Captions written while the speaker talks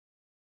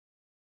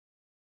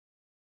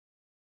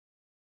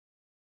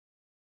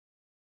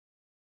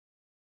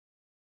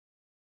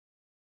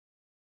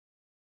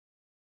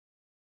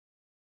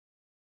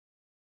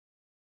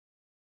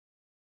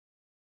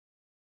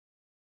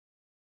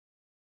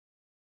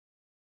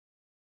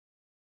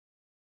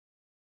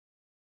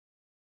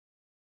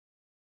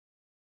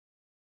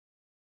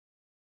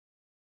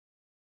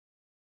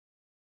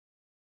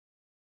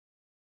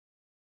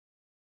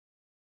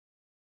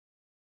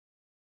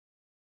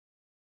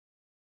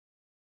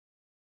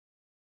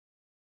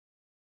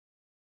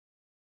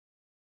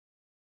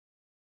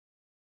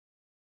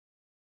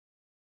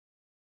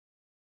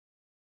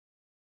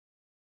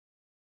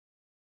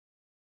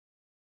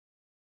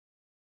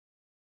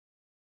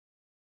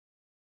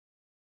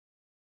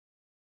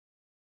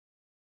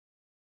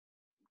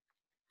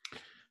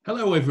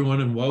Hello,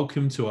 everyone, and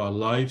welcome to our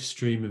live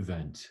stream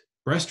event,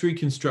 Breast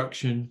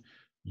Reconstruction,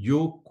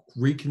 Your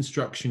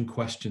Reconstruction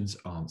Questions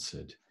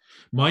Answered.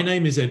 My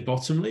name is Ed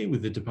Bottomley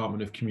with the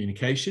Department of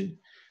Communication.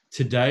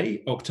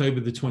 Today,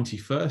 October the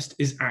 21st,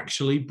 is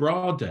actually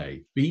BRA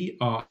Day,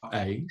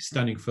 B-R-A,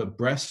 standing for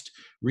Breast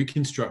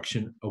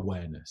Reconstruction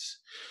Awareness.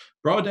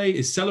 BRA Day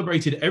is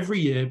celebrated every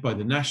year by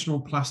the National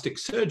Plastic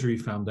Surgery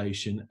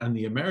Foundation and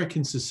the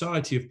American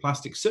Society of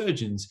Plastic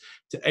Surgeons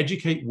to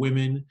educate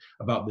women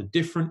about the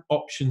different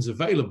options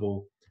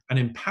available and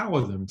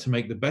empower them to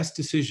make the best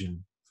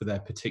decision for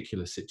their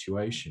particular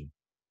situation.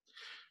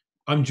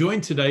 I'm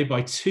joined today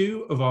by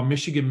two of our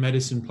Michigan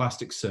Medicine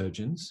plastic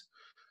surgeons,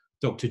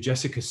 Dr.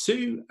 Jessica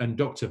Sue and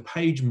Dr.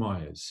 Paige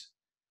Myers.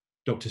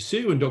 Dr.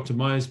 Sue and Dr.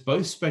 Myers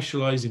both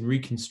specialize in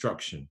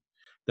reconstruction.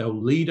 They'll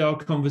lead our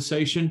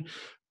conversation,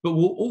 but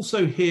we'll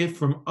also hear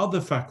from other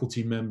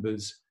faculty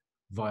members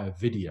via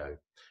video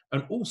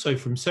and also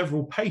from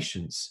several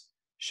patients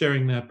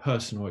sharing their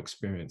personal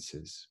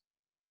experiences.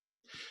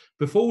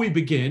 Before we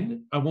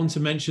begin, I want to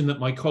mention that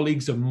my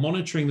colleagues are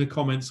monitoring the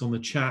comments on the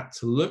chat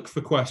to look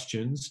for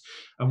questions,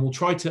 and we'll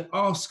try to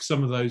ask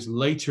some of those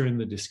later in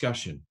the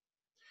discussion.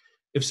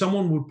 If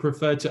someone would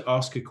prefer to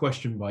ask a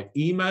question by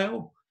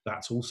email,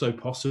 that's also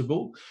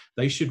possible.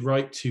 They should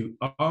write to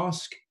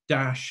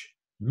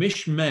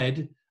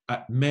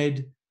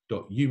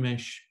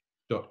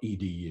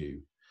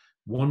ask-mishmed@med.umich.edu.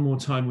 One more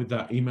time with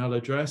that email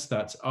address,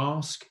 that's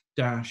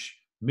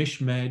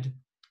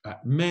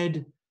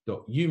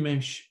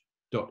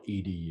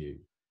ask-mishmed@med.umich.edu.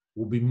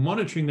 We'll be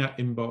monitoring that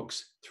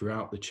inbox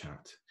throughout the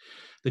chat.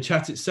 The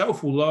chat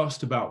itself will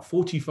last about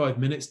 45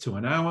 minutes to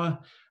an hour,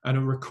 and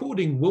a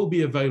recording will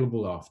be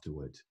available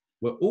afterward.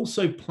 We're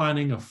also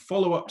planning a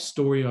follow-up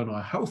story on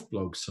our health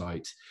blog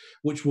site,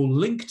 which we'll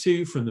link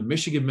to from the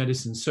Michigan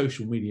Medicine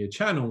social media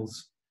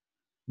channels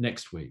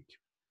next week.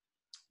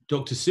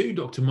 Dr. Sue,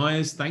 Dr.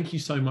 Myers, thank you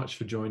so much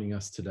for joining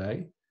us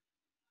today.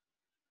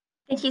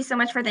 Thank you so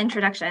much for the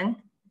introduction.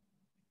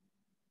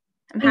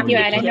 Thank you,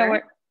 Ed. I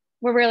know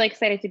we're really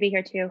excited to be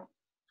here too.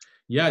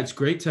 Yeah, it's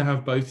great to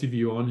have both of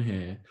you on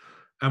here.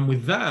 And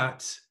with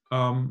that,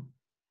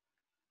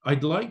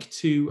 I'd like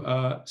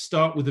to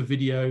start with a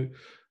video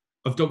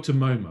of Dr.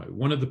 Momo,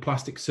 one of the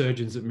plastic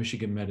surgeons at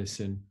Michigan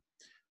Medicine.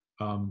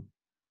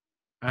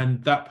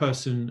 And that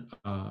person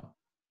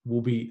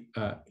will be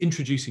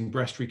introducing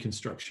breast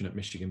reconstruction at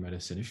Michigan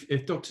Medicine.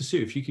 If Dr.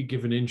 Sue, if you could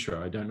give an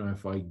intro, I don't know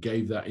if I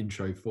gave that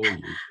intro for you.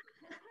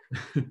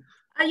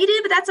 You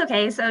did, but that's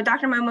okay. So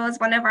Dr. Momo is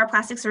one of our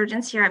plastic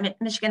surgeons here at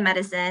Michigan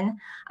Medicine,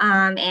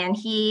 and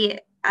he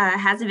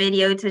has a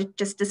video to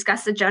just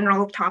discuss the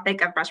general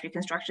topic of breast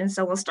reconstruction.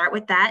 So we'll start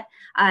with that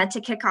to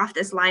kick off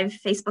this live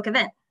Facebook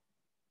event.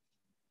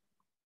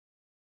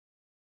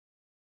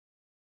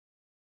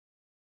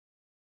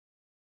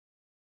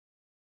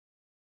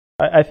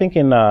 I think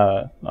in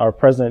our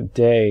present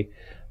day,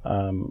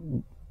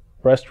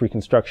 breast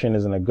reconstruction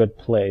is in a good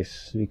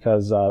place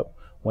because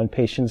when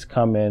patients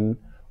come in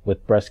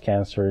with breast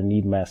cancer,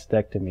 need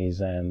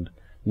mastectomies, and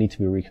need to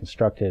be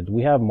reconstructed,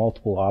 we have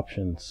multiple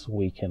options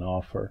we can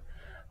offer.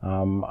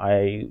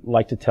 I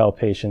like to tell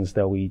patients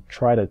that we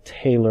try to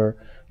tailor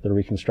the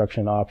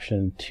reconstruction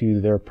option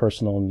to their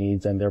personal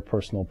needs and their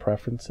personal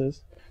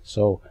preferences.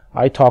 So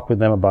I talk with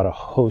them about a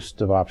host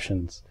of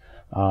options.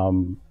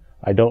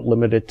 I don't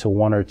limit it to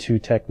one or two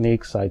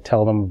techniques. I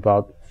tell them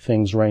about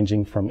things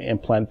ranging from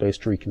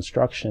implant-based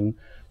reconstruction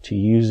to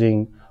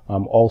using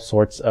all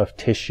sorts of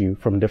tissue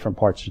from different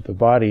parts of the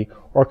body,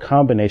 or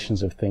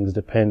combinations of things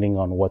depending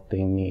on what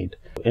they need.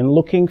 In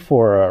looking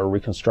for a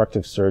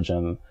reconstructive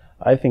surgeon,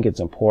 I think it's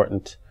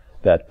important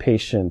that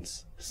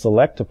patients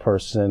select a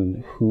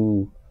person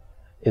who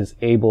is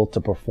able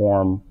to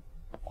perform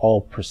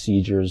all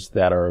procedures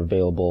that are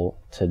available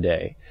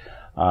today.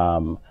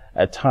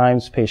 At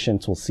times,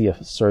 patients will see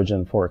a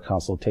surgeon for a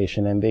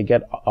consultation and they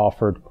get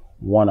offered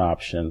one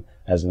option,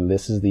 as in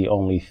this is the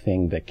only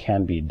thing that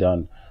can be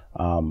done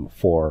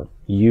for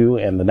you,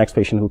 and the next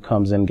patient who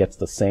comes in gets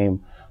the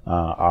same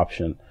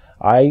option.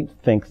 I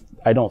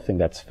don't think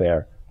that's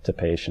fair to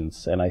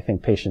patients, and I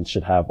think patients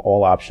should have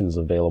all options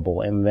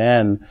available, and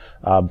then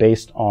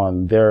based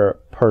on their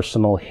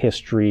personal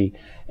history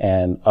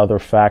and other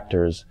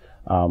factors,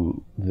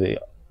 the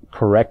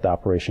correct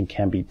operation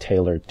can be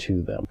tailored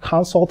to them.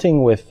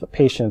 Consulting with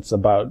patients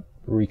about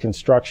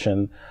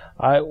reconstruction,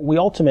 we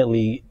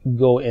ultimately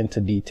go into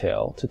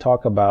detail to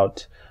talk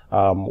about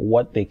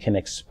what they can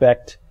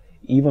expect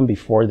even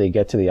before they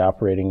get to the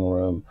operating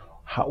room,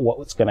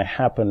 what's going to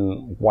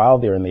happen while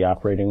they're in the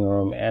operating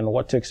room, and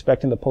what to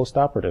expect in the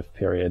postoperative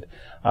period.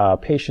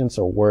 Patients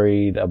are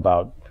worried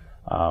about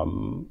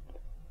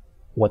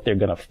what they're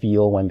going to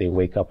feel when they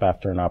wake up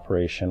after an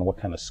operation, what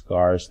kind of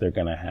scars they're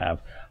going to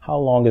have, how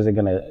long is it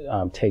going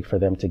to take for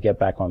them to get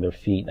back on their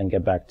feet and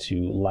get back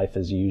to life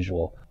as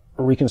usual.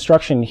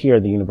 Reconstruction here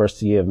at the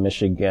University of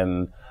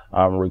Michigan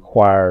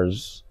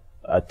requires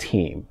a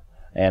team,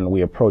 and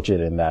we approach it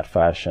in that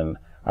fashion.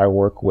 I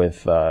work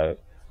with a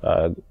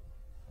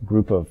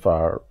group of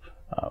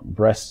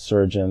breast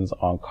surgeons,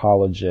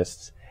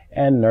 oncologists,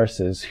 and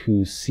nurses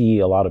who see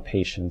a lot of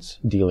patients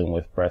dealing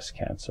with breast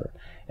cancer.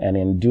 And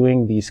in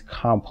doing these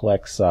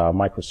complex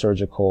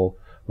microsurgical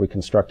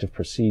reconstructive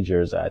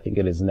procedures, I think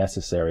it is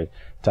necessary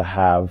to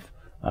have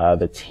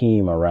the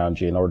team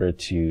around you in order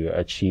to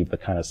achieve the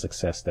kind of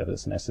success that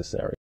is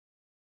necessary.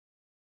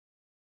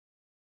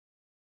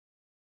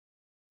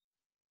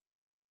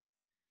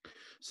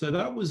 So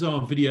that was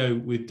our video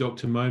with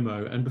Dr.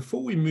 Momo. And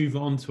before we move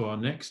on to our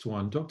next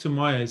one, Dr.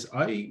 Myers,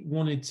 I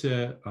wanted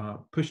to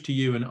push to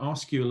you and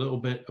ask you a little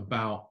bit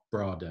about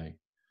Bra Day.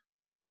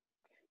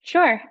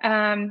 Sure.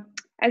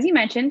 As you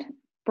mentioned,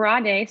 Bra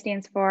Day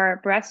stands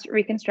for Breast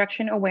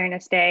Reconstruction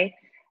Awareness Day,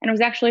 and it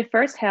was actually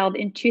first held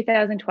in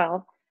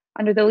 2012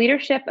 under the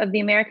leadership of the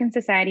American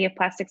Society of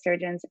Plastic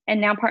Surgeons,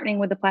 and now partnering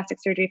with the Plastic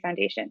Surgery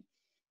Foundation.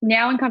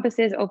 Now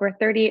encompasses over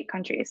 38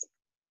 countries.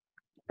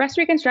 Breast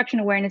Reconstruction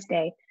Awareness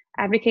Day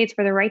advocates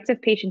for the rights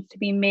of patients to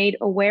be made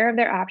aware of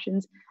their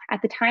options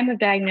at the time of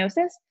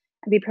diagnosis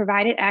and be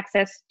provided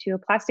access to a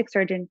plastic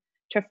surgeon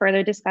to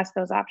further discuss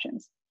those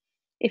options.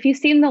 If you've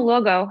seen the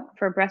logo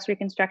for Breast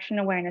Reconstruction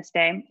Awareness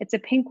Day, it's a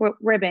pink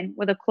ribbon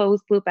with a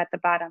closed loop at the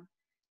bottom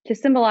to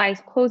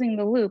symbolize closing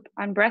the loop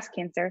on breast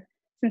cancer,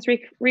 since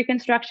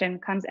reconstruction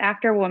comes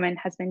after a woman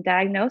has been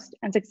diagnosed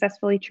and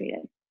successfully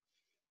treated.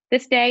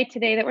 This day,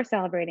 today that we're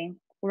celebrating,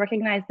 will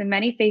recognize the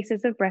many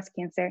faces of breast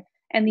cancer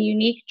and the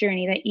unique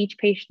journey that each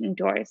patient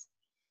endures.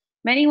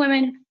 Many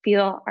women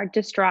are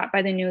distraught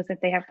by the news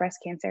that they have breast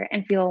cancer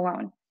and feel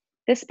alone.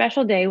 This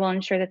special day will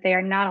ensure that they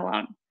are not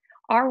alone.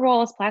 Our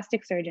role as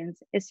plastic surgeons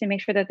is to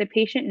make sure that the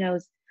patient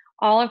knows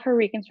all of her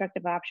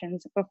reconstructive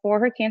options before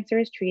her cancer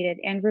is treated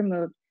and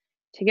removed,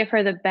 to give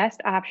her the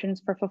best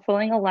options for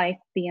fulfilling a life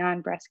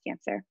beyond breast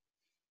cancer.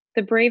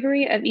 The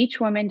bravery of each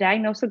woman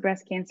diagnosed with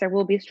breast cancer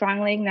will be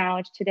strongly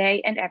acknowledged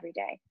today and every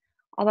day.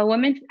 Although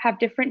women have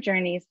different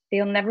journeys,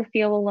 they'll never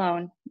feel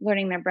alone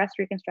learning their breast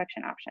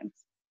reconstruction options.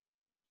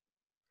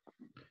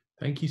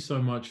 Thank you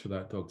so much for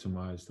that, Dr.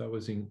 Myers. That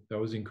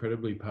was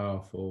incredibly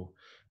powerful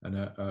and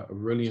a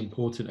really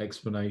important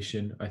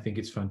explanation. I think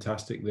it's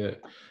fantastic that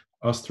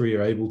us three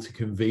are able to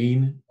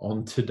convene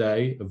on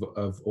today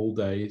of all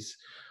days,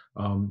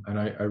 and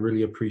I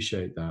really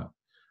appreciate that.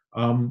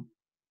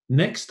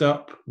 Next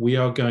up, we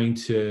are going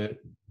to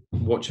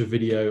watch a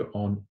video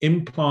on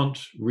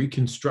implant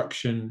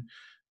reconstruction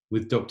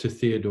with Dr.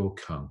 Theodore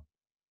Kung.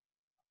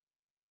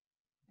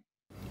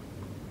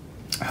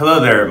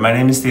 Hello there, my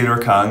name is Theodore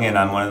Kung and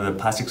I'm one of the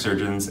plastic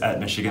surgeons at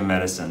Michigan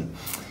Medicine.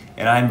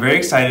 And I'm very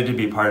excited to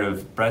be part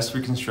of Breast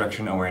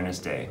Reconstruction Awareness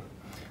Day.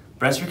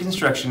 Breast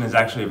reconstruction is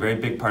actually a very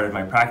big part of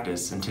my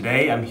practice, and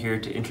today I'm here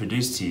to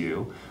introduce to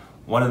you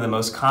one of the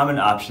most common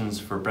options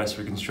for breast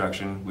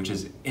reconstruction, which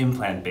is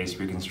implant-based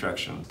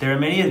reconstruction. There are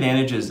many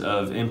advantages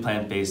of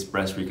implant-based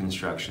breast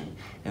reconstruction,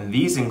 and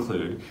these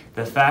include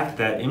the fact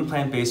that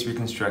implant-based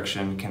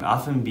reconstruction can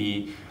often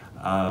be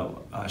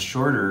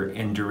shorter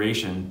in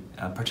duration,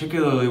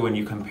 particularly when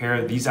you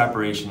compare these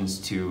operations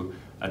to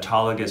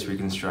autologous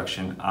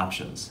reconstruction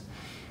options.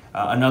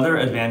 Another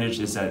advantage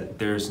is that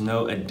there's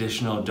no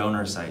additional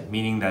donor site,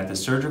 meaning that the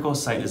surgical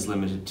site is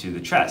limited to the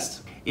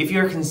chest. If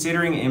you're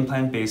considering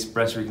implant-based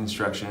breast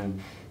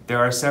reconstruction, there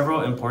are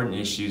several important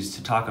issues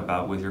to talk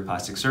about with your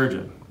plastic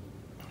surgeon.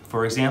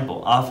 For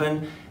example,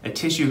 often a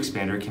tissue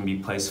expander can be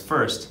placed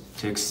first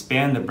to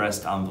expand the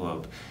breast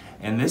envelope,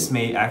 and this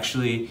may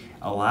actually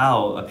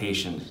allow a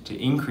patient to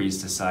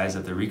increase the size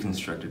of the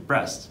reconstructed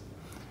breast.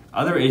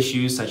 Other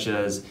issues, such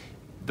as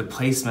the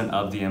placement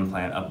of the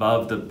implant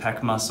above the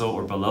pec muscle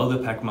or below the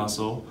pec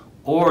muscle,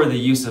 or the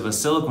use of a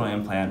silicone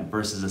implant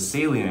versus a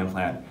saline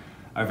implant,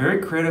 are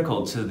very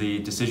critical to the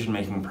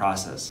decision-making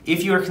process.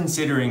 If you are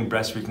considering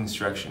breast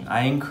reconstruction,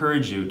 I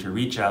encourage you to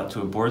reach out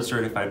to a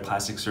board-certified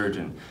plastic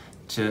surgeon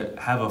to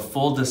have a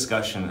full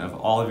discussion of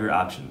all of your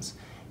options,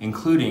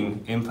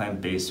 including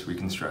implant-based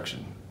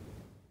reconstruction.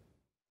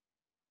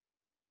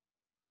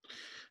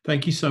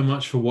 Thank you so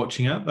much for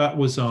watching out. That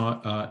was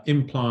our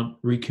implant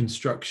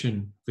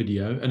reconstruction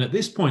video. And at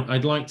this point,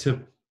 I'd like to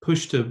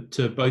push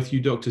to both you,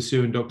 Dr.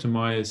 Sue and Dr.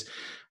 Myers.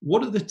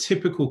 What are the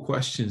typical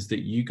questions that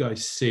you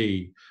guys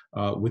see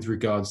with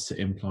regards to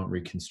implant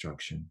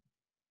reconstruction?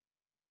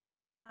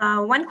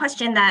 One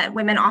question that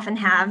women often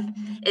have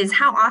is,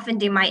 how often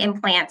do my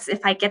implants,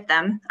 if I get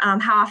them,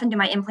 how often do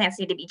my implants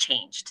need to be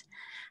changed?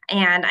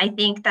 And I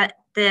think that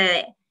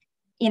a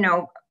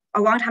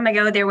long time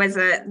ago, there was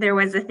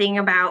a thing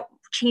about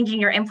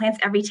changing your implants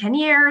every 10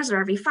 years or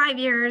every 5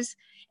 years.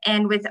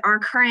 And with our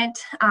current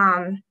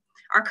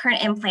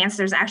implants,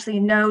 there's actually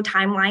no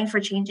timeline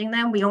for changing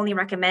them. We only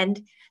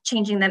recommend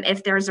changing them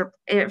if there's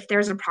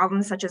a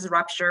problem such as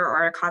rupture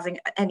or causing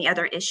any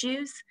other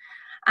issues.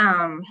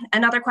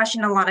 Another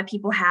question a lot of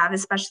people have,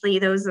 especially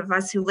those of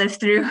us who lived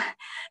through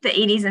the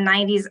 80s and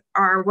 90s,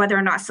 are whether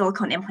or not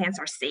silicone implants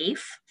are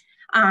safe.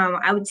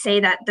 I would say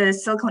that the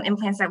silicone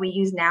implants that we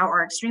use now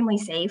are extremely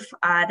safe.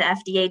 The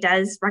FDA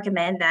does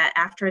recommend that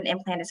after an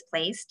implant is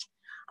placed,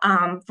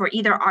 for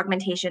either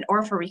augmentation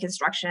or for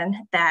reconstruction,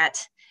 that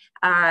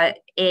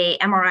a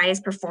MRI is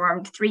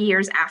performed 3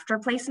 years after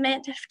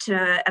placement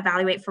to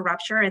evaluate for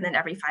rupture, and then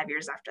every 5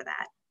 years after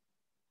that.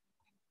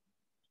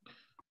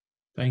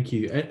 Thank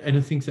you.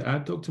 Anything to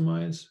add, Dr.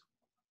 Myers?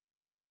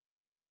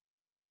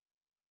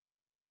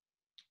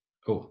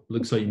 Oh,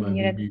 looks like you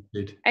might be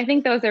muted. I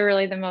think those are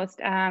really the most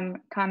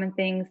common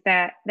things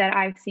that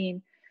I've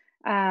seen.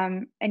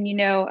 And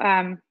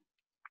a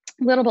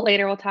little bit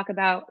later, we'll talk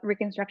about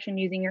reconstruction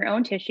using your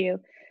own tissue.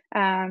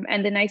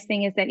 And the nice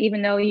thing is that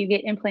even though you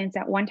get implants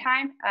at one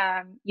time,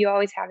 you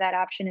always have that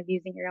option of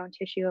using your own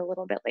tissue a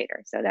little bit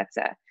later. So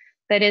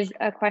that is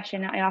a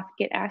question I often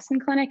get asked in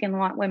clinic, and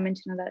want women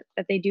to know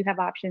that they do have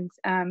options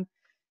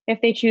if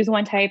they choose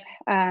one type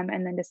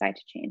and then decide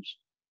to change.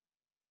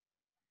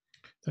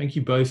 Thank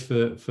you both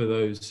for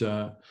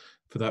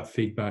that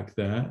feedback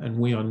there. And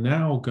we are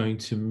now going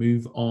to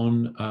move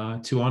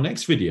on to our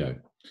next video,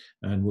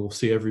 and we'll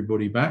see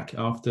everybody back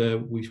after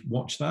we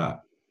watch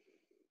that.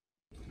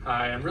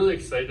 Hi, I'm really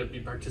excited to be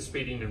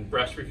participating in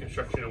Breast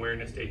Reconstruction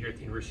Awareness Day here at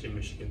the University of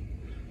Michigan.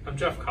 I'm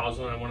Jeff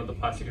Coswell, and I'm one of the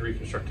plastic and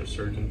reconstructive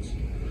surgeons.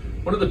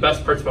 One of the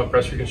best parts about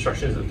breast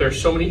reconstruction is that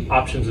there's so many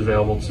options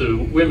available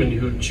to women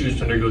who choose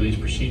to undergo these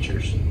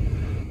procedures.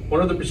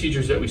 One of the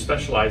procedures that we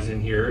specialize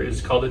in here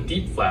is called a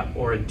DIEP flap,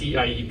 or a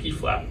DIEP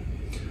flap.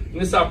 In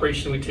this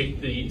operation, we take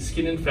the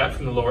skin and fat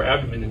from the lower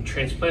abdomen and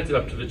transplant it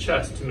up to the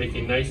chest to make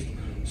a nice,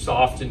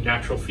 soft, and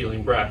natural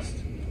feeling breast.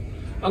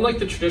 Unlike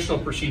the traditional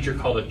procedure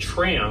called a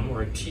TRAM,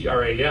 or a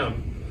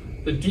TRAM,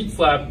 the DIEP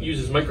flap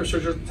uses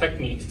microsurgical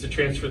techniques to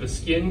transfer the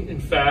skin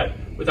and fat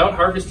without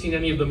harvesting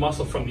any of the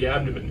muscle from the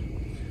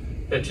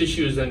abdomen. That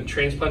tissue is then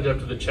transplanted up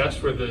to the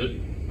chest, where the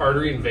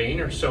artery and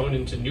vein are sewn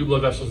into new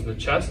blood vessels in the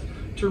chest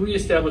to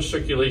reestablish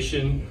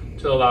circulation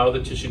to allow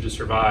the tissue to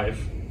survive.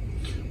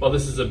 While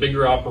this is a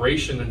bigger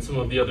operation than some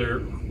of the other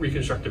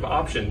reconstructive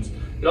options,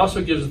 it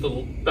also gives the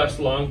best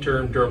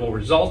long-term durable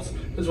results,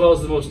 as well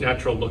as the most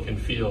natural look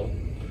and feel.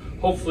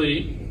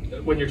 Hopefully,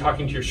 when you're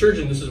talking to your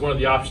surgeon, this is one of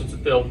the options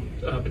that they'll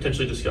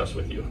potentially discuss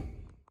with you.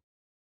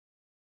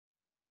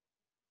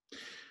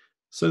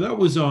 So that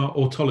was our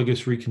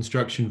autologous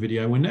reconstruction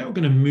video. We're now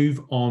going to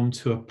move on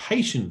to a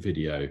patient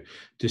video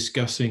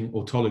discussing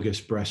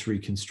autologous breast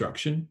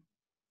reconstruction.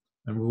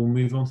 And we will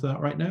move on to that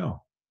right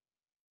now.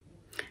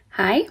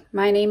 Hi,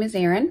 my name is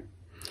Erin.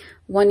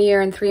 1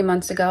 year and 3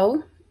 months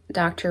ago,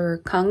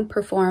 Dr. Kung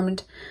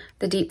performed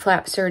the DIEP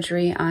flap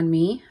surgery on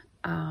me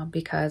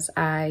because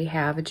I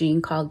have a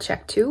gene called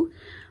CHEK2,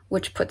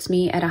 which puts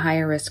me at a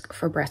higher risk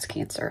for breast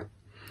cancer.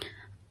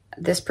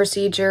 This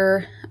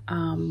procedure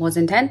was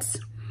intense.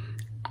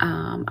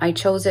 I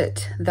chose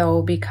it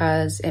though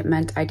because it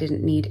meant I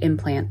didn't need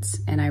implants,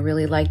 and I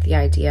really liked the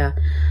idea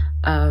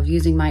of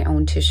using my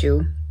own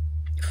tissue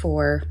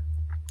for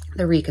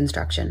the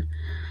reconstruction.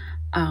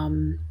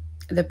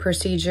 The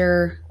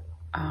procedure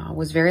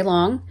was very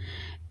long,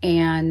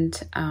 and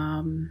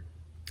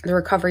the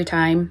recovery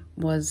time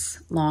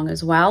was long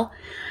as well.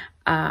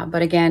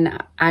 But again,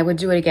 I would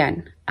do it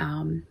again.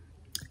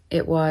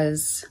 It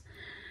was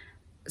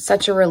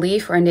such a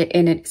relief, and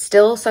it's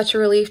still such a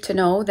relief to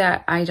know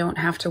that I don't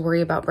have to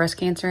worry about breast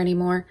cancer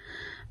anymore.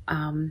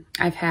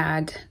 I've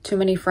had too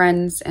many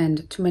friends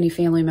and too many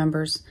family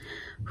members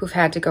who've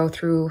had to go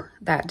through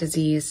that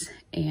disease,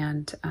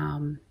 and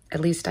at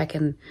least I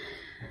can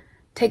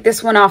take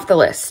this one off the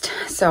list.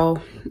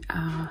 So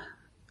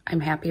I'm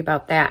happy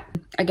about that.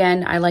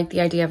 Again, I like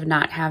the idea of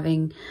not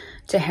having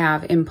to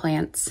have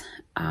implants.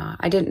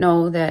 I didn't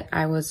know that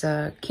I was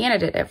a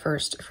candidate at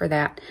first for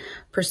that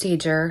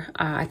procedure.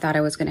 I thought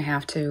I was going to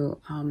have to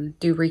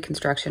do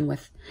reconstruction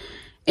with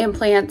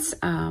implants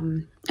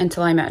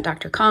until I met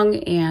Dr. Kung,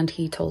 and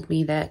he told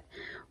me that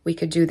we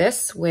could do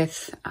this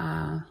with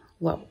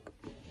what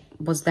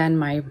was then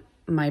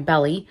my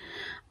belly.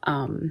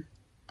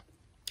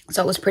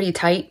 So it was pretty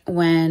tight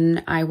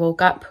when I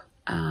woke up.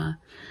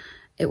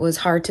 It was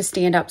hard to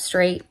stand up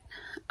straight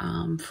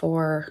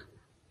for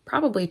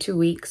probably 2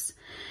 weeks.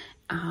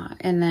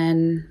 And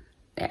then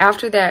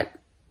after that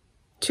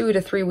 2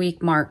 to 3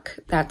 week mark,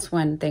 that's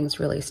when things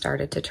really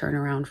started to turn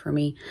around for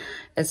me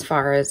as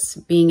far as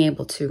being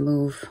able to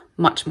move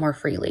much more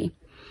freely.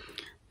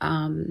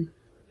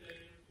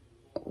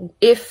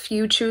 If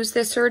you choose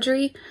this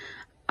surgery,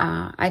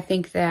 I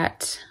think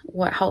that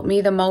what helped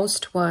me the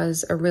most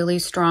was a really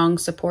strong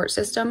support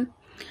system.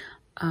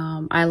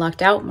 I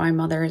lucked out. My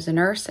mother is a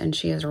nurse and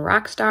she is a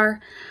rock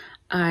star.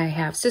 I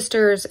have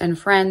sisters and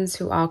friends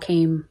who all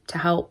came to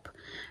help,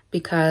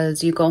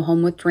 because you go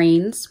home with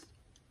drains.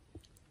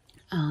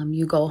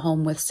 You go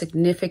home with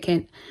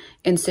significant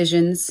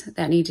incisions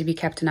that need to be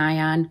kept an eye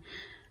on.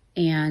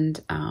 And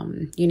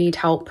you need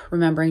help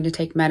remembering to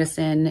take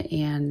medicine.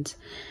 And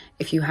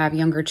if you have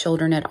younger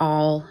children at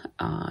all,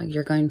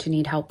 you're going to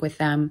need help with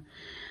them.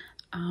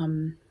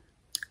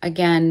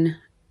 Again,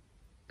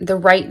 the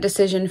right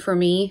decision for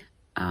me.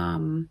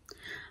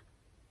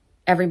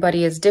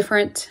 Everybody is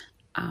different,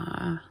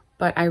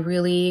 but I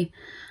really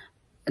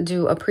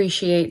do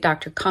appreciate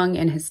Dr. Kung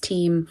and his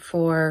team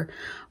for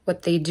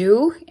what they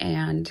do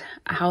and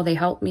how they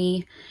help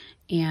me,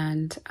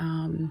 and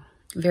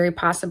very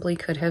possibly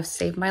could have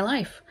saved my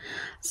life.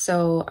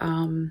 So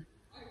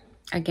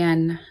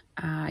again,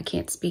 I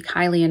can't speak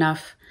highly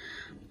enough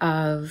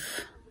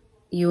of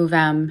U of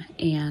M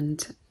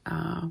and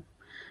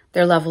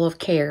their level of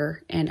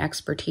care and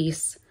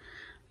expertise.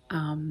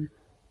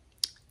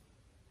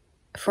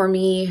 For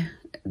me,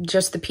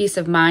 just the peace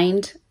of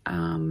mind,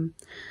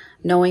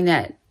 knowing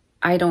that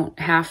I don't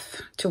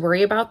have to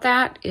worry about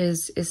that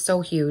is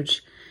so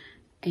huge.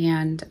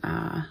 And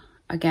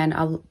again,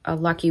 a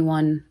lucky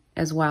one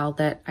as well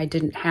that I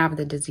didn't have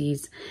the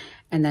disease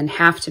and then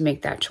have to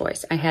make that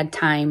choice. I had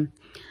time.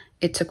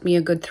 It took me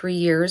a good 3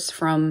 years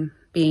from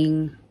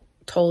being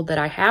told that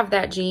I have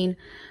that gene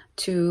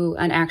to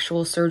an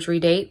actual surgery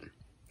date.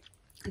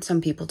 And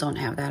some people don't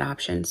have that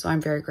option, so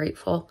I'm very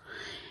grateful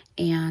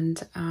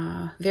and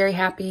very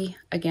happy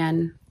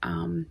again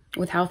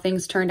with how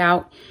things turned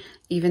out,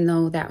 even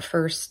though that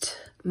first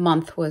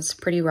month was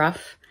pretty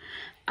rough.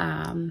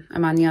 I'm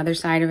on the other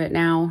side of it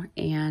now,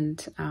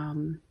 and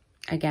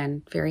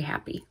again, very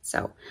happy.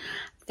 So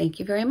thank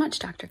you very much,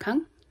 Dr.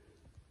 Kung.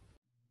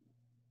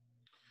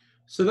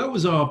 So that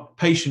was our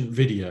patient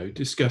video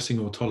discussing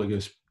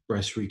autologous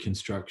breast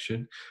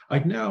reconstruction.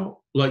 I'd now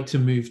like to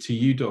move to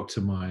you,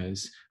 Dr.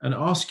 Myers, and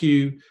ask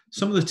you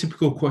some of the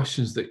typical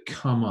questions that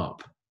come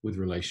up with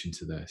relation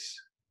to this.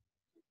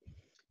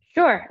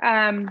 Sure.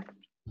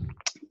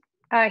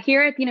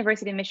 Here at the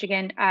University of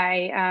Michigan,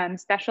 I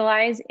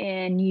specialize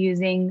in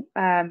using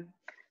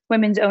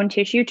women's own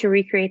tissue to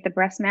recreate the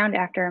breast mound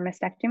after a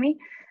mastectomy.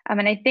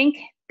 And I think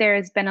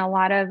there's been a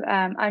lot of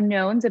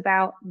unknowns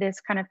about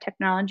this kind of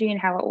technology and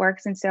how it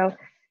works. And so,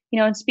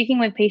 in speaking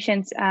with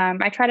patients,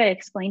 I try to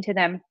explain to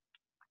them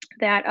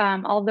that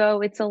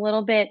although it's a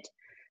little bit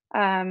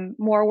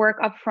more work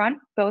up front,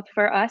 both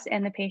for us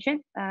and the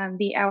patient,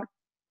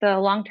 the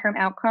long-term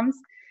outcomes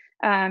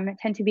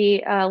tend to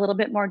be a little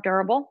bit more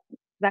durable,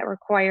 that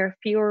require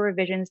fewer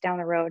revisions down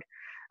the road.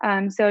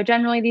 So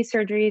generally these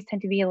surgeries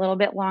tend to be a little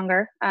bit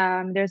longer.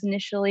 There's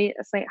initially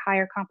a slight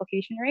higher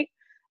complication rate.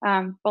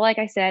 But like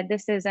I said,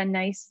 this is a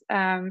nice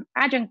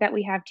adjunct that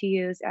we have to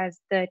use as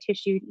the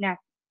tissue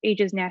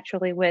ages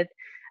naturally with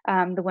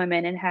the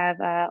women and have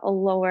a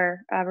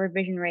lower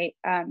revision rate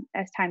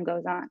as time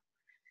goes on.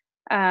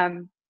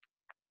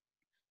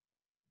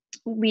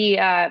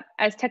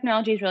 As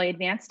technology is really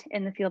advanced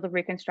in the field of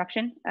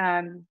reconstruction,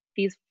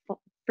 these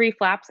free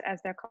flaps,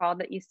 as they're called,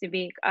 that used to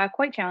be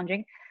quite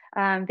challenging,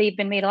 they've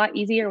been made a lot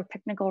easier with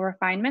technical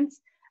refinements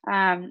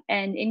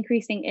and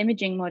increasing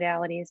imaging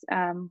modalities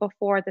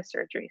before the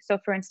surgery. So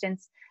for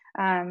instance,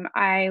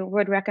 I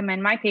would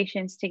recommend my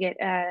patients to get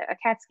a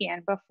CAT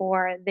scan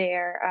before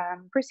their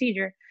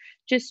procedure,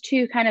 just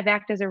to kind of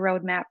act as a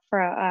roadmap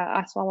for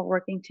us while we're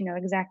working to know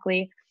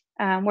exactly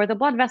where the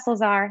blood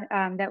vessels are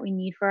that we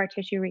need for our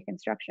tissue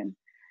reconstruction.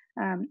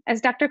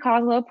 As Dr.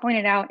 Kozlow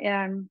pointed out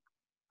in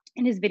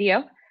his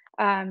video,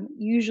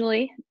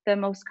 usually the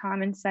most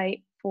common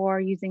site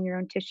for using your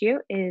own tissue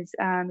is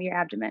your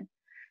abdomen.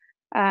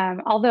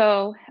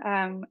 Although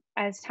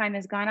as time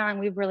has gone on,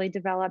 we've really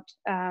developed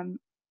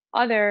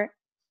other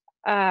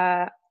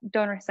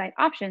donor site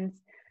options,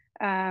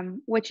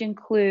 which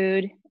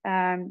include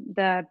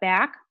the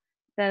back,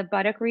 the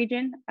buttock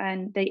region,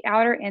 and the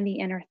outer and the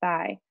inner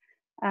thigh.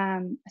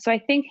 So I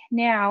think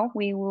now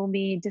we will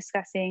be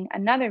discussing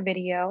another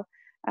video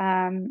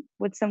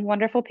with some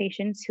wonderful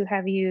patients who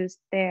have used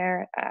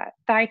their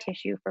thigh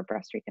tissue for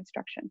breast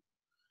reconstruction.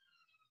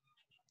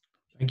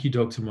 Thank you,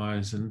 Dr.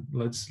 Myers, and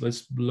let's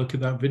look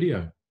at that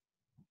video.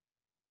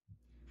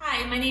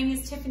 Hi, my name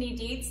is Tiffany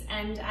Dietz,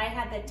 and I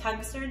had the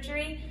tug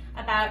surgery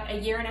about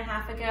 1.5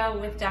 years ago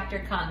with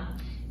Dr. Kung.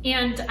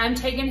 And I'm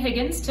Tegan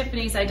Higgins,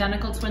 Tiffany's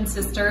identical twin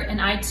sister,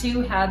 and I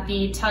too had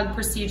the tug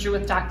procedure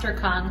with Dr.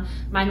 Kung.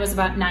 Mine was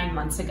about 9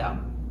 months ago.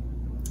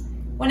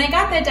 When I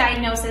got the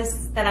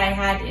diagnosis that I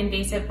had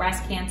invasive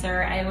breast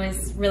cancer, I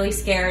was really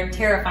scared,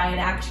 terrified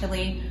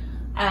actually.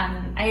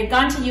 I had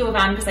gone to U of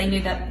M because I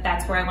knew that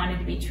that's where I wanted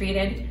to be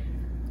treated.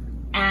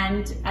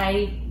 And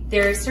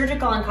their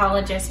surgical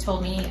oncologist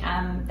told me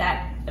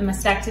that a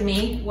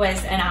mastectomy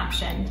was an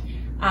option.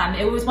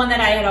 It was one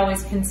that I had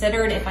always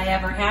considered if I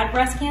ever had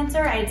breast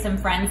cancer. I had some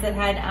friends that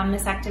had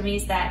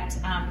mastectomies that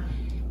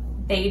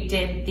they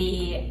did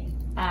the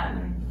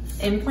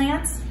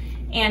implants.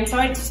 And so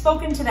I'd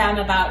spoken to them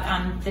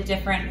about the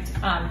different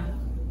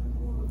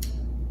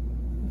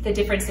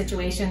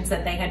situations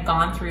that they had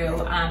gone through,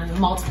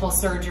 multiple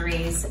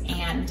surgeries,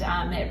 and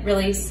it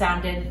really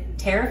sounded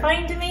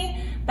terrifying to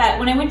me. But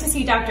when I went to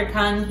see Dr.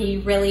 Kung, he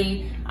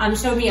really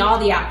showed me all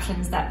the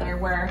options that there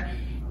were,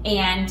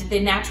 and the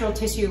natural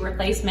tissue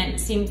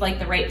replacement seemed like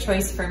the right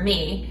choice for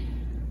me.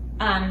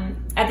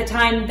 At the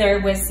time,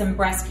 there was some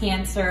breast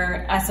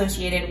cancer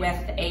associated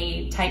with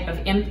a type of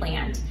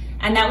implant,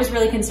 and that was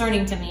really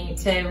concerning to me,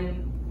 to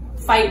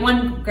fight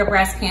one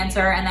breast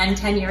cancer and then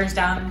 10 years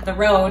down the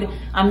road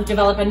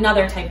develop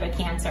another type of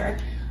cancer.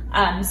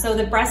 So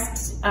the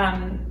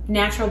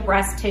natural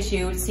breast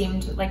tissue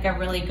seemed like a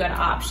really good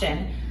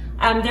option.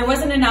 There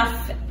wasn't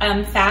enough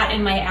fat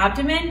in my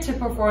abdomen to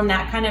perform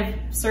that kind of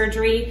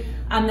surgery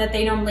that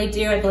they normally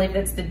do. I believe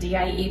that's the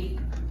DIEP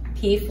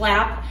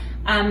flap.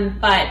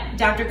 But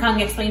Dr. Kung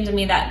explained to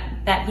me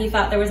that he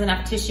thought there was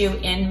enough tissue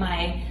in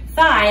my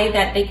thigh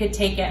that they could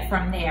take it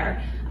from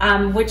there.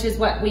 which is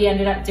what we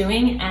ended up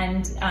doing,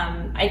 and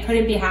I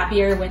couldn't be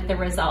happier with the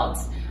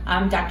results.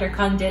 Dr.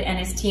 Kung and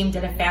his team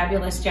did a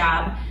fabulous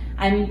job.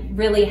 I'm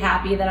really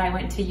happy that I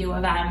went to U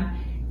of M,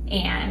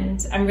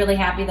 and I'm really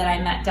happy that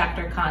I met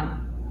Dr.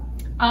 Kung.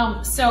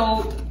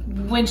 So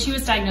when she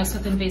was diagnosed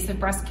with invasive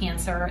breast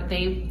cancer,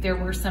 there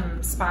were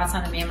some spots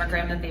on the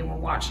mammogram that they were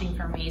watching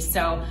for me.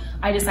 So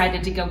I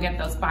decided to go get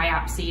those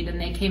biopsied, and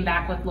they came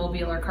back with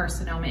lobular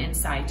carcinoma in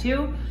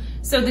situ.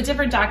 So the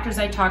different doctors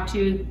I talked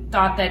to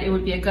thought that it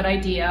would be a good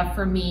idea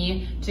for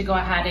me to go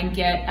ahead and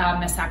get a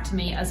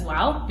mastectomy as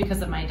well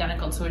because of my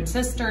identical twin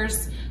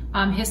sister's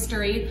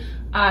history.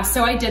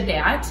 So I did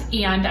that,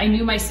 and I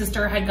knew my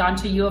sister had gone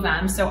to U of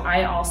M, so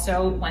I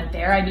also went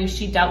there. I knew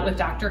she dealt with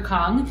Dr.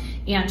 Kung,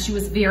 and she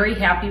was very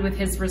happy with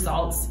his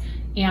results,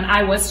 and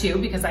I was too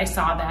because I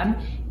saw them.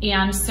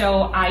 And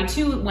so I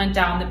too went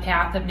down the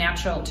path of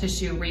natural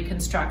tissue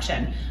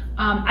reconstruction.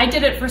 I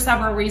did it for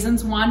several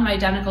reasons. One, my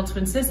identical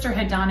twin sister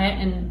had done it,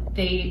 and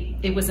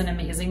it was an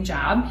amazing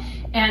job.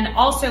 And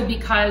also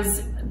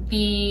because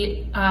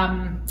the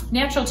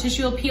natural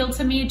tissue appealed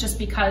to me, just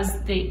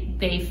because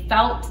they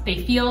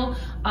feel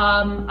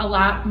a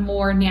lot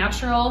more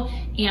natural.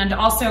 And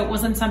also it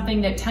wasn't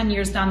something that 10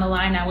 years down the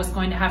line I was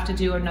going to have to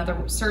do another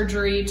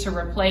surgery to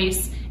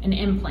replace an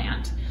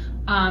implant.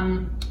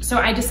 So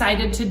I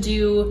decided to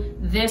do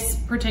this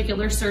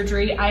particular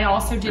surgery. I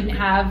also didn't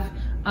have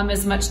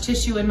as much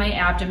tissue in my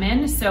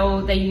abdomen,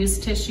 so they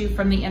used tissue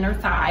from the inner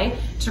thigh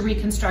to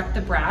reconstruct the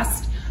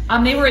breast.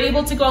 They were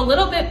able to go a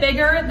little bit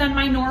bigger than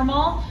my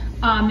normal,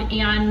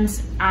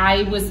 and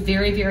I was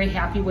very, very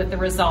happy with the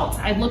results.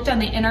 I looked on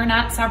the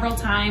internet several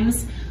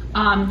times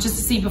just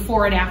to see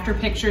before and after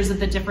pictures of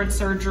the different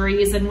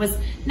surgeries, and was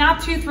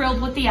not too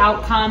thrilled with the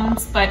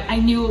outcomes, but I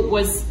knew it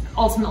was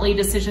ultimately a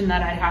decision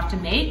that I'd have to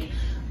make.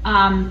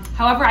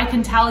 However, I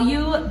can tell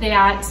you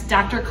that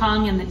Dr.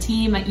 Kung and the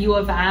team at U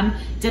of M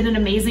did an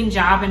amazing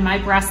job, and my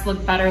breasts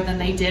looked better than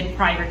they did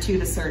prior to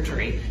the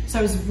surgery. So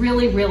I was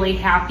really, really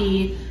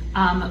happy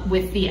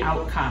with the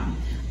outcome.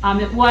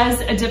 It was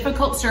a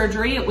difficult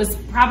surgery. It was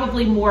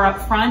probably more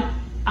upfront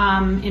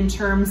in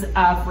terms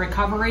of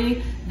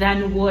recovery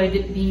than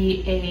would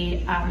be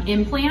a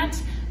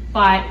implant,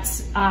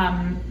 but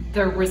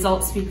the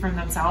results speak for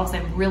themselves.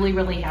 I'm really,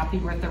 really happy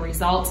with the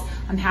results.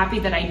 I'm happy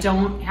that I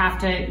don't have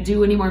to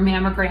do any more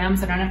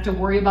mammograms. I don't have to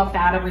worry about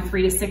that every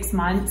 3 to 6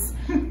 months.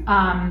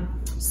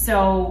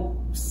 So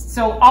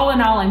all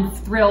in all, I'm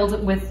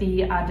thrilled with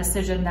the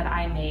decision that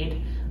I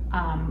made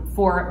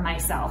for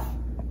myself.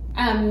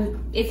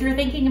 If you're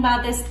thinking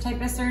about this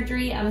type of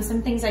surgery,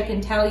 some things I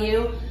can tell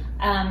you.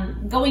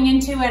 Going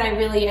into it,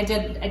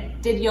 I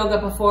did yoga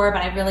before,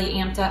 but I really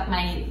amped up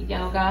my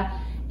yoga.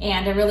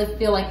 And I really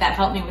feel like that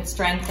helped me with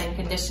strength and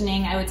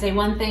conditioning. I would say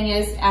one thing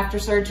is after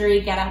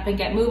surgery, get up and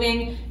get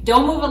moving.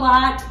 Don't move a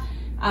lot.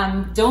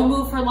 Don't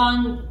move for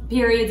long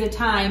periods of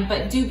time,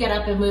 but do get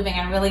up and moving.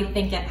 I really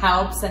think it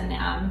helps. And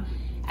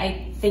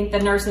I think the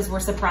nurses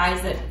were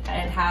surprised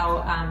at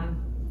how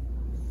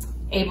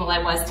able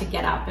I was to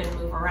get up and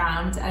move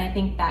around. And I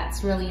think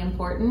that's really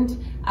important.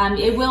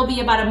 It will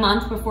be about a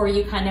month before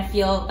you kind of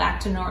feel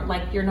back to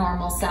like your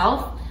normal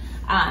self.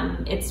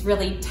 It's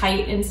really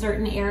tight in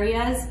certain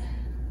areas.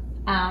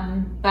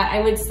 But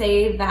I would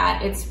say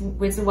that it's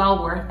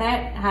well worth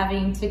it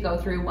having to go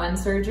through one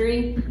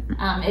surgery.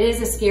 It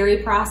is a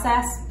scary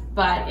process,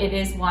 but it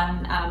is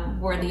one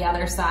where the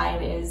other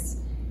side is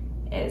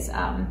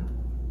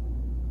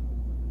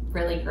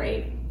really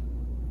great.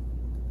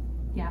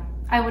 Yeah,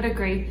 I would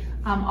agree.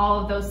 All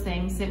of those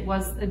things. It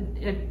was a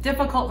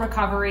difficult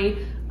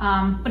recovery,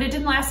 but it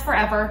didn't last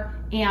forever.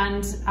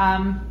 And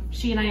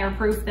she and I are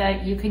proof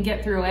that you can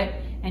get through it,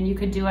 and you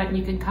can do it, and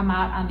you can come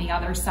out on the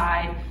other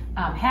side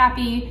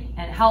happy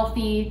and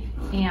healthy,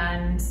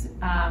 and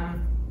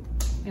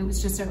it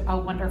was just a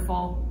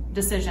wonderful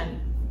decision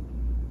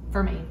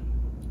for me.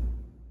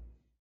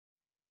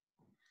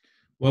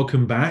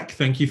 Welcome back.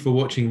 Thank you for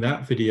watching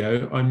that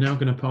video. I'm now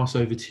going to pass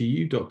over to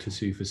you, Dr.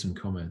 Sue, for some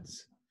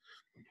comments.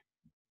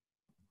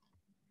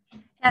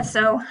 Yeah,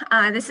 so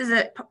this is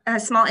a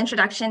small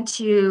introduction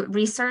to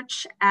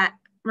research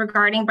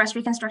regarding breast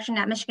reconstruction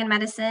at Michigan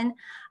Medicine.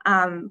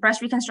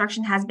 Breast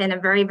reconstruction has been a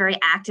very, very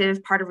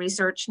active part of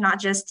research, not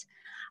just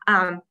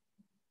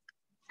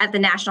at the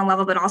national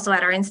level, but also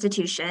at our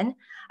institution.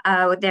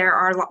 There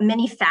are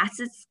many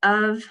facets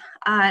of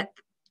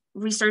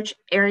research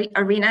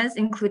arenas,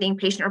 including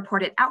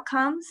patient-reported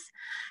outcomes,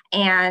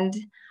 and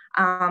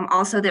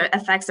also the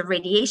effects of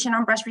radiation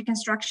on breast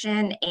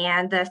reconstruction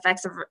and the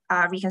effects of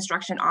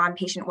reconstruction on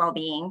patient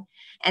well-being.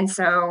 And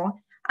so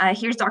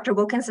here's Dr.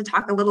 Wilkins to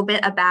talk a little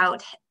bit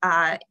about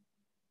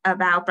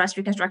breast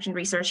reconstruction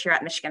research here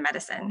at Michigan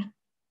Medicine.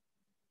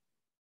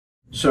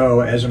 So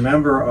as a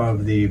member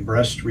of the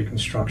breast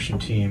reconstruction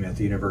team at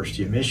the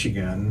University of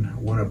Michigan,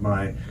 one of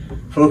my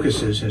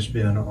focuses has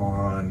been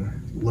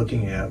on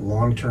looking at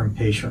long-term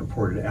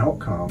patient-reported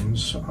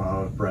outcomes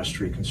of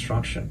breast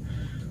reconstruction.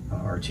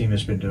 Our team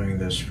has been doing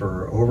this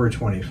for over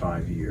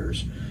 25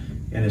 years,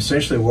 And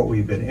essentially what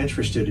we've been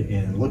interested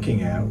in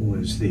looking at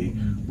was the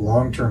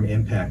long-term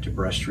impact of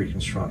breast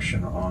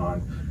reconstruction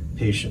on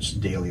patients'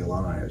 daily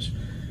lives.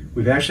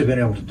 We've actually been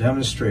able to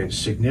demonstrate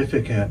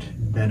significant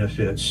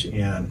benefits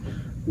in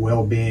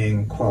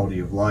well-being, quality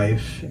of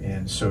life,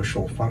 and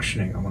social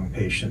functioning among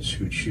patients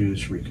who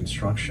choose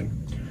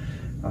reconstruction.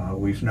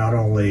 We've not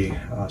only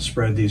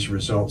spread these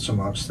results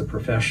amongst the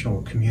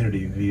professional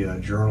community via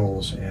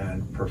journals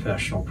and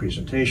professional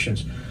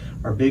presentations.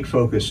 Our big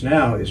focus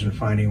now is in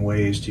finding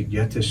ways to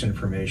get this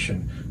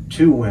information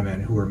to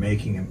women who are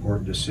making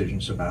important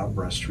decisions about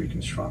breast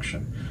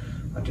reconstruction.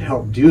 To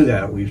help do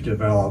that, we've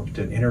developed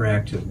an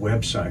interactive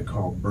website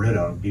called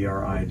BRIDA,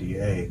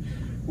 B-R-I-D-A,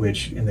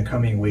 which in the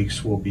coming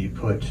weeks will be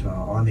put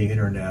on the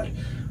internet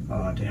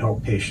to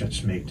help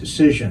patients make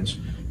decisions,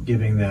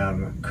 giving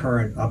them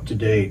current,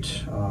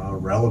 up-to-date,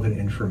 relevant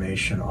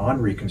information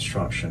on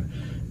reconstruction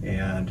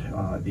and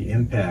the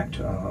impact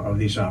of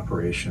these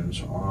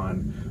operations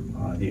on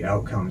the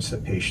outcomes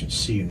that patients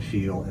see and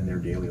feel in their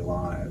daily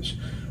lives.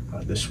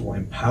 This will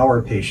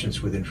empower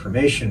patients with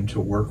information to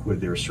work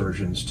with their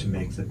surgeons to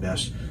make the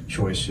best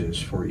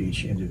choices for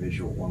each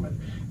individual woman.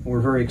 And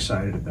we're very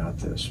excited about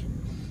this.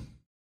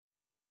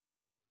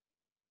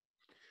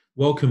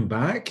 Welcome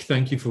back.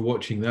 Thank you for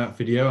watching that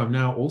video. I'm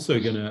now also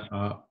going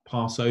to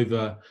pass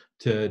over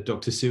to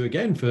Dr. Sue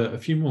again for a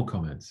few more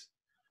comments.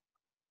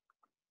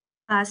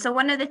 So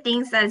one of the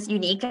things that is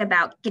unique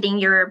about getting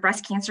your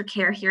breast cancer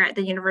care here at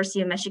the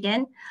University of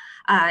Michigan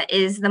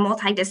is the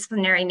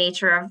multidisciplinary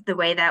nature of the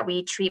way that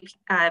we treat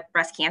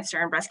breast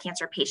cancer and breast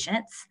cancer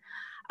patients.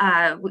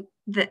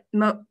 The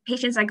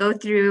patients that go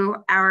through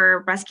our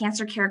breast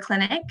cancer care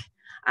clinic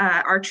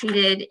are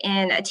treated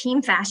in a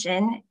team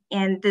fashion,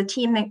 and the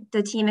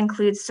team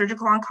includes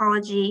surgical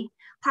oncology,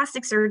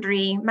 plastic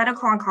surgery,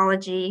 medical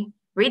oncology,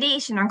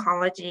 radiation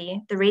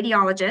oncology, the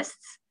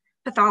radiologists,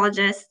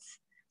 pathologists,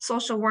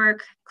 social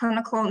work,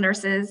 clinical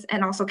nurses,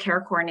 and also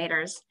care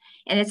coordinators.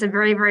 And it's a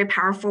very, very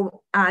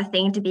powerful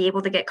thing to be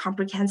able to get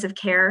comprehensive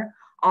care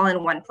all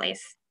in one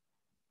place.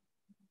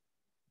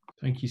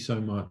 Thank you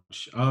so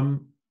much.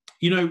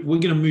 You know, we're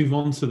going to move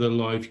on to the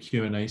live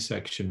Q&A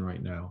section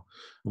right now.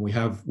 And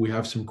we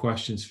have some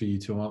questions for you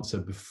to answer.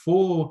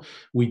 Before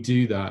we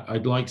do that,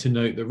 I'd like to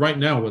note that right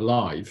now we're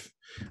live,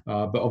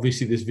 but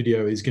obviously this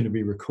video is going to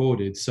be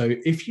recorded. So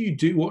if you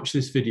do watch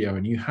this video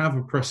and you have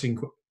a pressing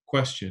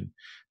question,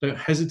 don't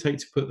hesitate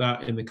to put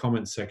that in the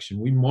comments section.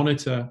 We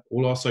monitor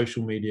all our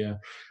social media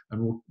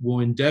and we'll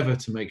endeavor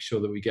to make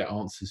sure that we get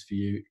answers for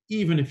you,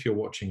 even if you're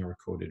watching a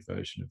recorded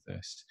version of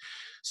this.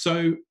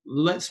 So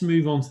let's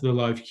move on to the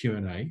live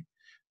Q&A.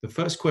 The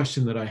first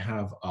question that I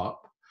have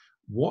up,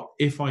 what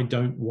if I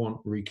don't want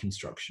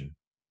reconstruction?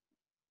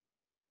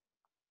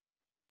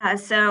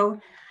 There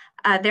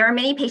are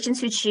many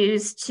patients who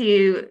choose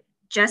to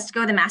just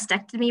go the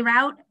mastectomy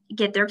route,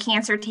 get their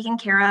cancer taken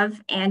care of,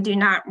 and do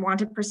not want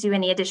to pursue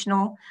any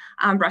additional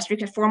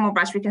formal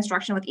breast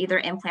reconstruction with either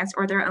implants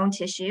or their own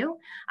tissue.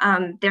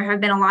 There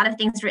have been a lot of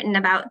things written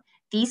about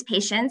these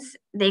patients.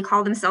 They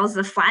call themselves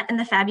the flat and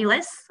the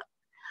fabulous.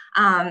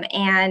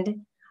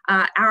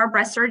 Our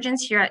breast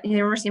surgeons here at the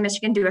University of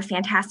Michigan do a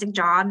fantastic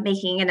job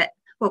making it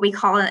what we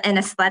call an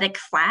aesthetic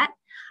flat.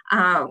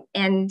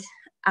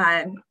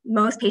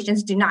 Most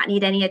patients do not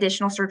need any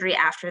additional surgery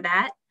after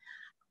that.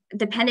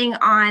 Depending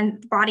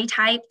on body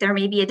type, there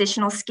may be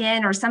additional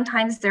skin, or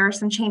sometimes there are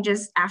some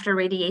changes after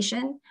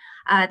radiation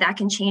that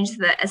can change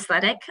the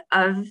aesthetic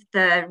of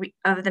the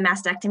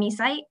mastectomy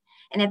site.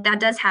 And if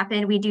that does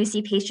happen, we do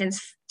see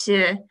patients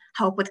to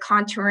help with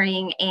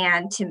contouring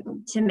and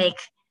to make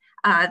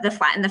the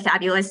flat and the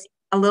fabulous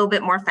a little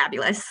bit more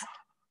fabulous.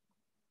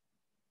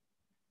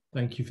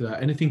 Thank you for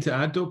that. Anything to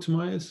add, Dr.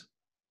 Myers?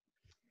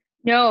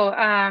 No,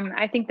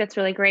 I think that's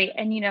really great.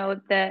 And, you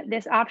know,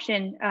 this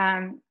option,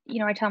 you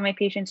know, I tell my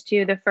patients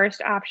too, the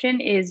first option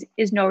is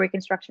no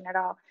reconstruction at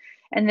all.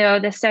 And though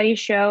the studies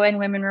show and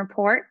women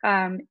report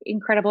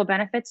incredible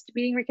benefits to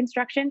being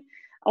reconstruction,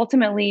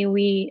 ultimately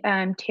we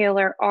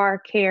tailor our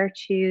care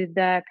to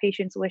the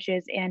patient's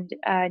wishes and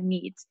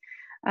needs.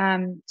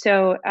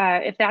 So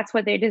if that's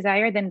what they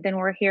desire, then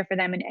we're here for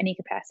them in any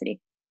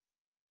capacity.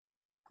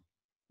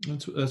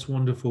 That's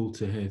wonderful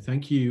to hear.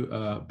 Thank you,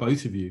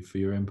 both of you, for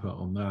your input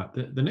on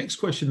that. The next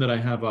question that I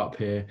have up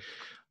here,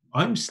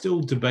 I'm still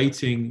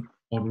debating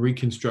on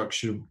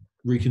reconstruction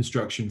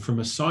from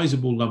a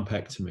sizable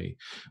lumpectomy.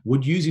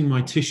 Would using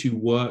my tissue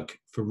work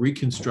for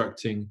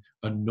reconstructing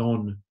a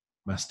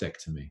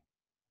non-mastectomy?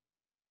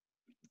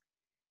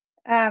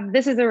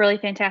 This is a really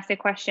fantastic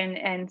question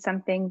and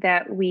something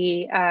that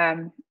we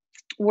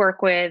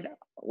work with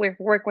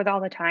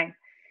all the time.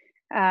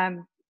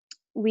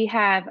 We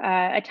have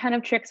a ton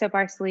of tricks up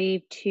our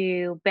sleeve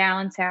to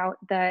balance out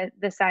the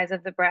size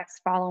of the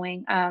breast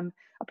following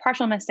a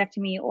partial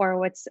mastectomy, or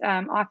what's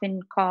often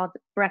called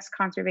breast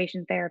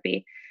conservation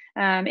therapy.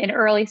 In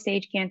early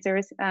stage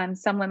cancers,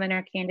 some women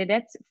are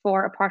candidates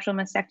for a partial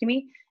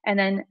mastectomy and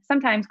then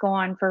sometimes go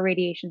on for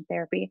radiation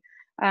therapy.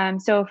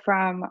 So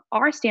from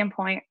our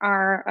standpoint,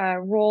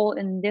 our role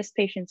in this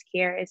patient's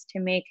care is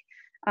to make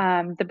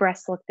the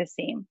breast look the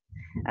same.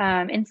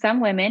 In some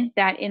women,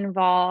 that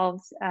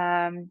involves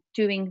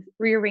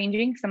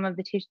rearranging some of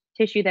the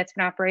tissue that's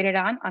been operated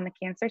on the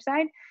cancer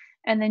side,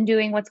 and then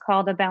doing what's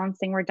called a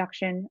balancing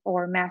reduction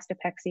or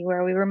mastopexy,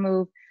 where we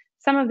remove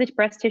some of the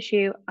breast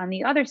tissue on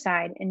the other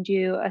side and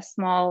do a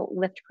small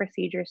lift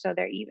procedure so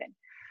they're even.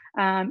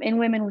 In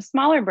women with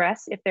smaller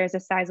breasts, if there's a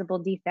sizable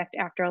defect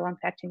after a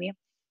lumpectomy,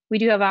 we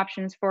do have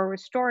options for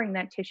restoring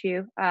that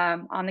tissue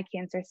on the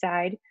cancer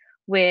side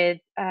with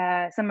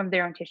some of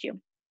their own tissue.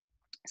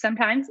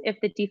 Sometimes,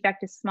 if the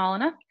defect is small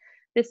enough,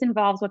 this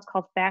involves what's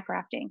called fat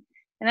grafting.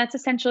 And that's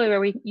essentially where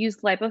we use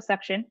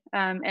liposuction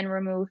and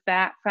remove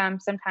fat from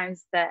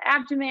sometimes the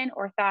abdomen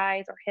or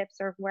thighs or hips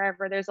or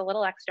wherever there's a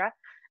little extra,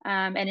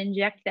 and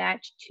inject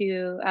that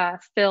to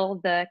fill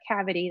the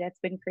cavity that's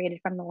been created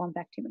from the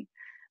lumpectomy.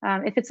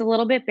 If it's a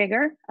little bit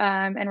bigger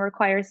and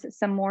requires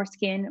some more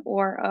skin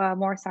or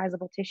more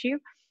sizable tissue,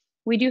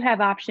 we do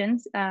have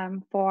options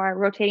for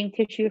rotating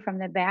tissue from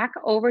the back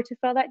over to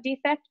fill that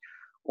defect,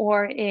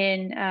 or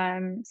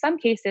in some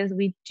cases,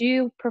 we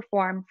do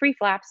perform free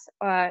flaps,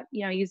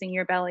 using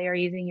your belly or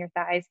using your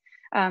thighs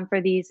for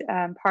these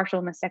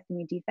partial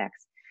mastectomy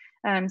defects.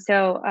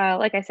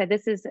 Like I said,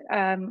 this is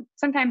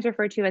sometimes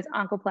referred to as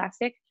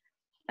oncoplastic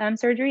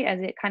surgery, as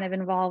it kind of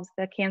involves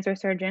the cancer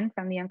surgeon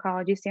from the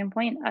oncology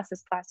standpoint, us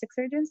as plastic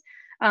surgeons.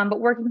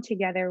 But working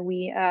together,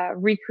 we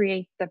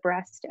recreate the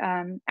breast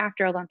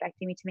after a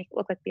lumpectomy to make it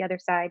look like the other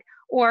side,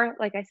 or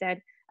like I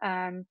said,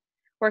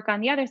 work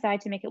on the other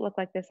side to make it look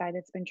like the side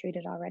that's been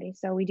treated already.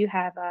 So we do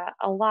have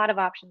a lot of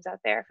options out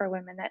there for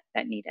women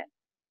that need it.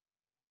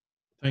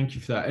 Thank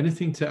you for that.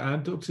 Anything to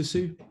add, Dr.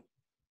 Sue?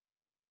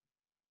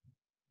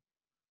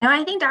 No,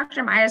 I think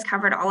Dr. Myers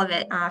covered all of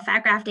it.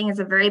 Fat grafting is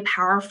a very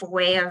powerful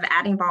way of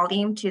adding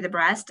volume to the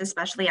breast,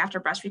 especially after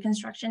breast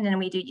reconstruction. And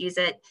we do use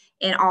it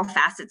in all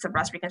facets of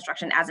breast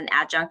reconstruction as an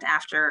adjunct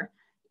after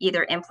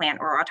either implant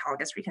or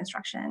autologous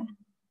reconstruction.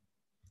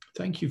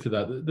 Thank you for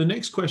that. The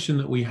next question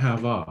that we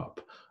have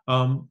up,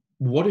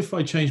 what if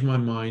I change my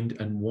mind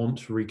and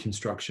want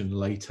reconstruction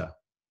later?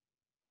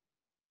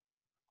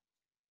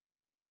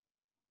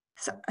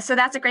 So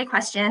that's a great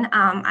question.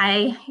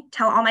 I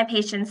tell all my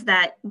patients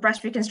that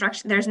breast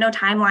reconstruction, there's no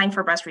timeline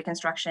for breast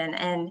reconstruction.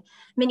 And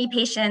many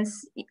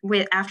patients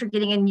after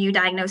getting a new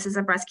diagnosis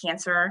of breast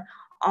cancer,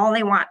 all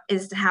they want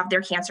is to have their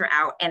cancer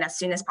out and as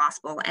soon as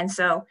possible. And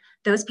so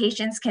those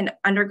patients can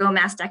undergo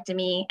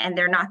mastectomy and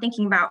they're not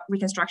thinking about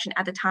reconstruction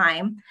at the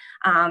time.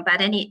 But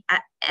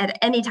at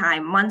any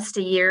time, months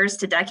to years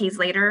to decades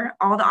later,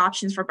 all the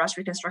options for breast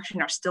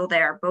reconstruction are still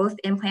there. Both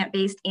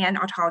implant-based and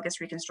autologous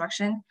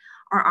reconstruction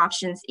are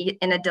options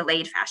in a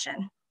delayed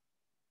fashion.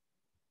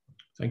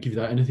 Thank you for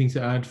that. Anything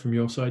to add from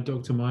your side,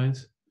 Dr.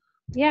 Myers?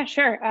 Yeah,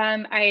 sure.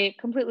 I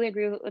completely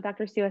agree with what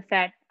Dr. Sue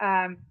said.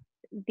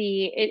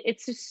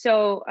 It's just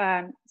so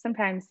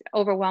sometimes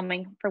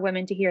overwhelming for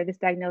women to hear this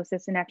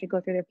diagnosis and have to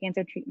go through their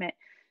cancer treatment.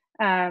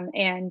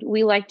 And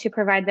we like to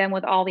provide them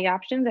with all the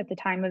options at the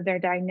time of their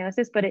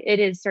diagnosis, but it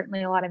is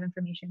certainly a lot of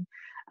information.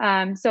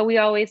 So we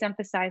always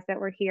emphasize that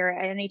we're here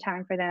at any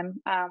time for them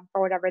for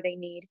whatever they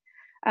need.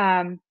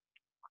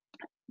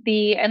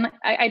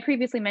 I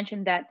previously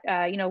mentioned that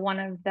one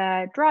of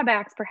the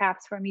drawbacks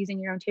perhaps from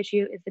using your own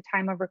tissue is the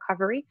time of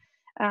recovery.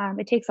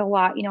 It takes a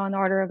lot, in the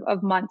order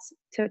of months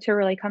to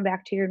really come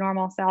back to your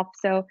normal self.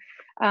 So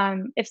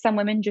if some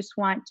women just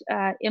want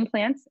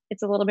implants,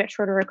 it's a little bit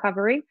shorter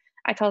recovery.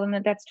 I tell them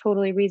that that's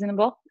totally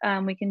reasonable.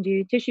 We can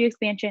do tissue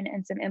expansion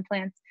and some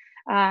implants.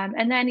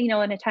 And then, in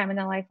a time in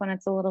their life when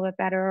it's a little bit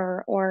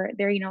better or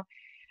they're,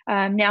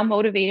 now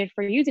motivated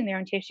for using their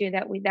own tissue,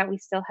 that we absolutely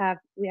still have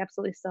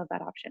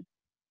that option.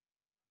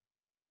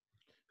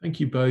 Thank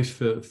you both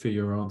for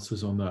your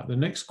answers on that. The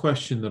next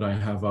question that I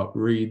have up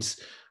reads,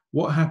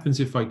 what happens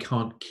if I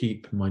can't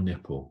keep my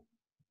nipple?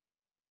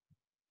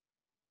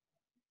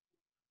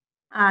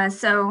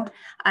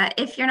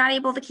 If you're not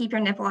able to keep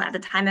your nipple at the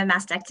time of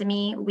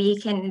mastectomy, we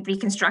can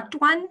reconstruct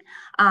one,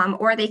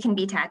 or they can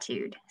be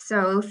tattooed.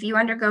 So if you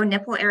undergo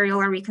nipple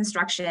areolar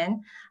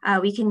reconstruction,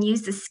 we can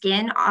use the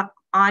skin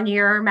on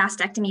your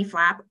mastectomy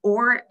flap,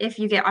 or if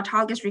you get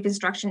autologous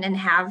reconstruction and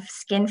have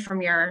skin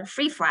from your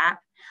free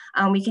flap,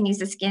 we can use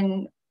the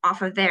skin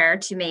off of there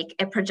to make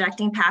a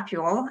projecting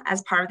papule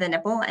as part of the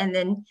nipple. And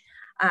then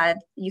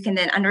you can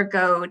then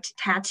undergo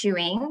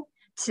tattooing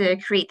to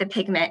create the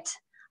pigment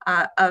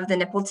of the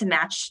nipple to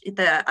match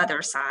the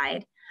other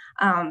side.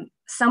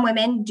 Some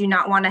women do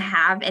not want to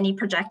have any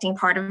projecting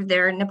part of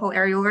their nipple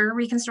areolar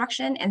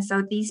reconstruction. And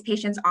so these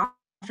patients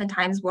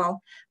oftentimes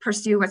will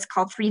pursue what's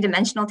called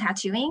three-dimensional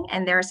tattooing.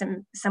 And there are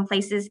some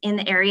places in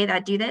the area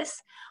that do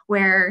this,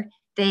 where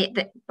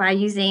by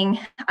using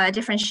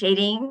different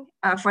shading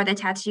for the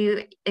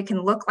tattoo, it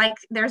can look like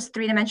there's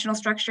three-dimensional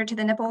structure to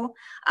the nipple,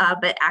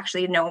 but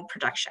actually no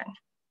projection.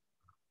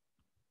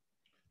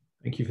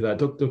 Thank you for that.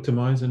 Dr.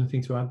 Myers,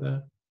 anything to add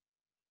there?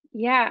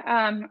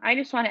 Yeah, I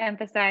just want to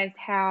emphasize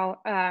how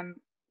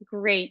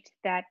great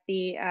that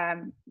the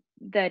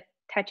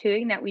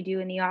tattooing that we do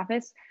in the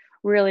office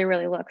really,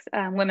 really looks.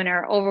 Women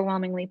are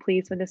overwhelmingly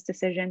pleased with this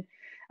decision.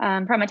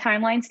 From a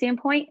timeline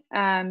standpoint,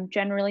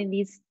 generally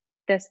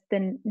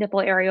the nipple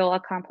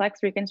areola complex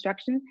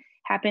reconstruction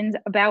happens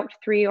about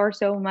 3 or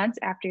so months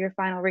after your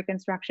final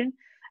reconstruction,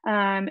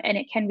 and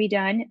it can be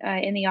done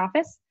in the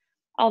office.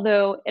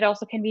 Although it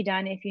also can be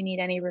done if you need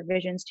any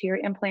revisions to your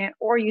implant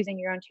or using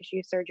your own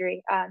tissue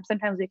surgery.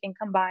 Sometimes we can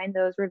combine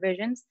those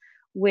revisions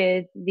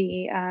with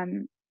the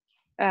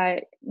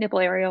nipple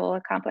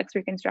areola complex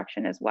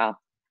reconstruction as well.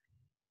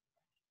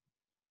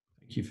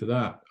 Thank you for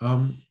that.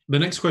 The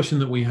next question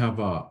that we have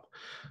up,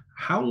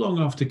 how long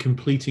after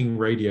completing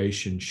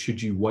radiation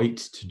should you wait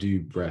to do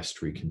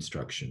breast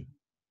reconstruction?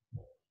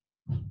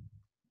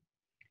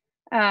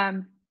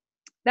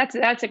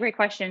 That's a great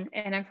question.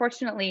 And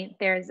unfortunately,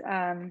 there's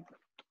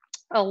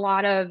a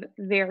lot of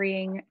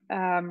varying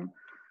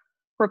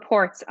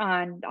reports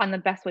on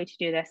the best way to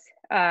do this.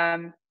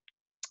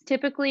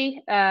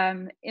 Typically,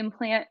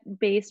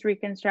 implant-based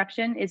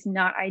reconstruction is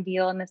not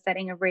ideal in the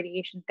setting of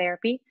radiation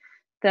therapy.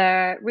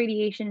 The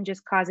radiation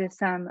just causes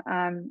some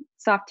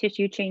soft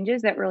tissue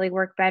changes that really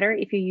work better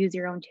if you use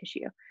your own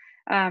tissue.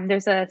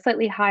 There's a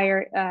slightly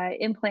higher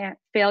implant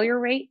failure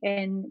rate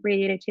in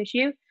radiated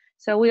tissue.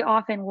 So we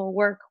often will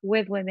work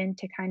with women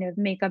to kind of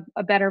make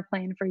a better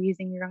plan for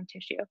using your own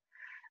tissue.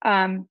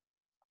 And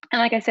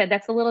like I said,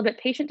 that's a little bit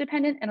patient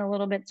dependent and a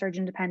little bit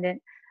surgeon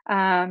dependent.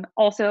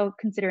 Also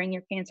considering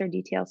your cancer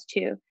details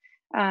too.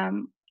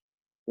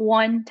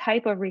 One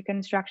type of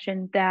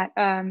reconstruction that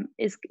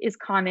is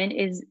common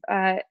is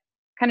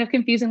kind of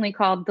confusingly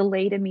called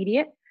delayed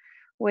immediate,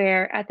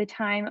 where at the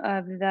time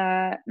of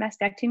the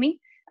mastectomy,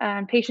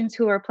 patients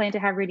who are planned to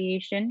have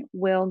radiation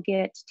will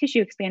get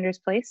tissue expanders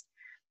placed.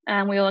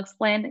 We will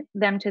expand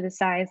them to the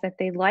size that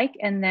they like,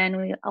 and then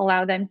we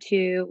allow them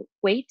to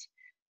wait,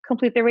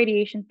 complete their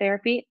radiation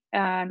therapy,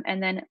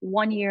 and then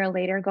 1 year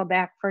later go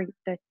back for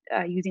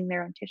using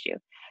their own tissue.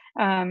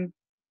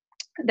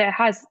 That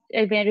has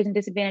advantages and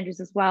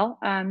disadvantages as well.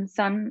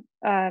 Some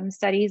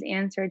studies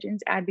and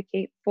surgeons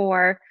advocate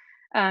for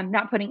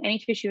not putting any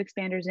tissue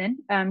expanders in,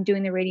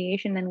 doing the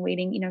radiation, then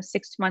waiting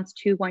 6 months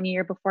to 1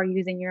 year before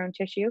using your own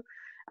tissue.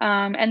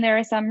 And there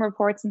are some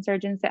reports and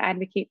surgeons that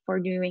advocate for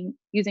using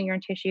your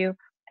own tissue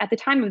at the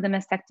time of the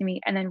mastectomy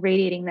and then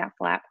radiating that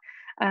flap.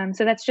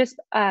 So that's just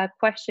a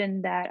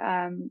question that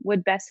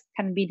would best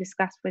kind of be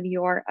discussed with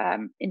your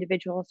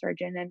individual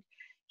surgeon, and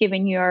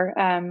given your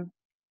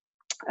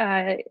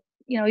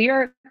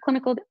your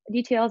clinical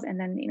details, and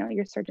then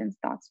your surgeon's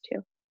thoughts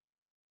too.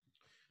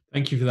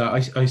 Thank you for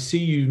that. I see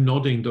you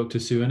nodding, Dr.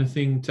 Sue.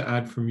 Anything to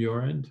add from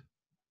your end?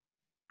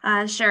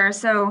 Sure.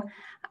 So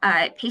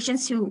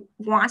patients who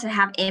want to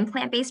have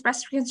implant-based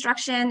breast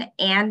reconstruction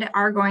and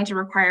are going to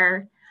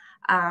require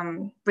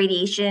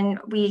radiation,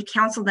 we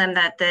counsel them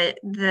that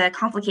the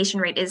complication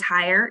rate is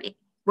higher,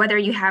 whether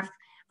you have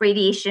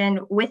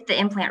radiation with the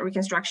implant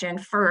reconstruction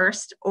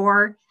first,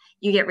 or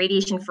you get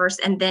radiation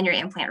first and then your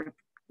implant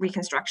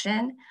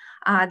reconstruction.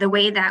 The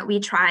way that we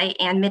try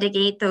and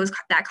mitigate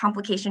that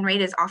complication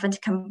rate is often to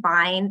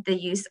combine the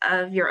use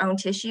of your own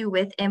tissue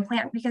with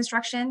implant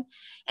reconstruction.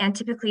 And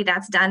typically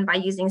that's done by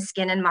using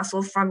skin and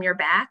muscle from your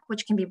back,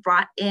 which can be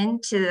brought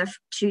into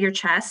to your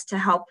chest to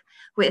help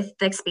with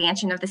the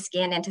expansion of the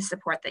skin and to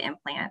support the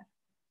implant.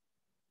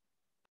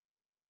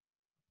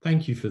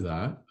 Thank you for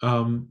that.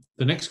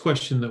 The next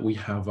question that we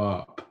have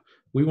up,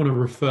 we want to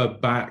refer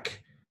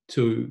back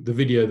to the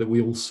video that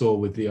we all saw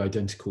with the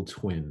identical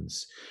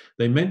twins.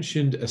 They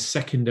mentioned a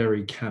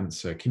secondary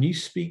cancer. Can you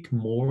speak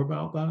more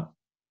about that?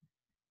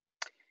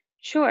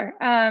 Sure.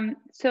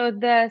 So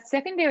the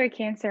secondary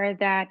cancer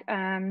that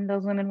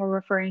those women were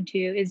referring to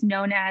is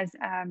known as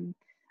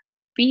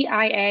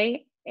BIA-ALCL,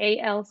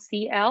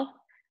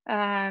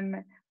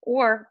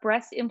 or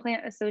breast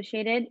implant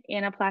associated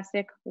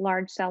anaplastic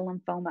large cell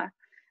lymphoma.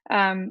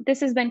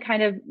 This has been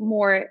kind of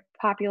more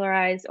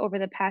popularized over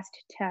the past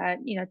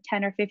 10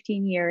 or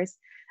 15 years.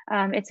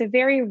 It's a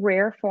very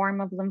rare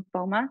form of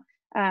lymphoma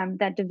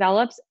that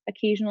develops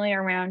occasionally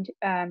around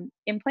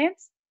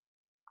implants,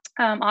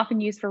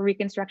 often used for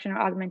reconstruction or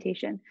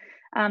augmentation.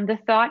 The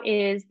thought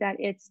is that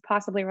it's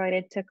possibly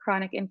related to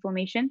chronic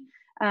inflammation,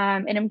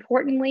 and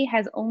importantly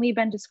has only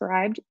been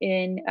described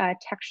in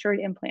textured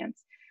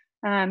implants.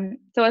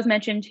 So as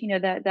mentioned,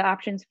 the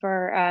options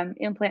for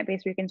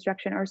implant-based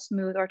reconstruction are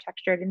smooth or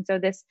textured. And so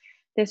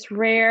this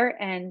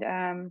rare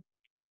and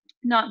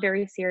not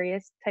very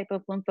serious type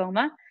of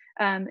lymphoma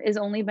is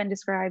only been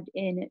described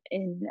in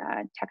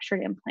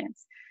textured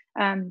implants.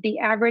 The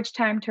average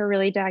time to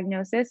really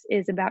diagnosis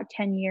is about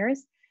 10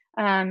 years.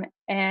 And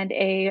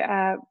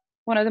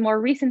one of the more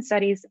recent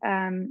studies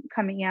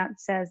coming out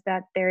says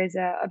that there is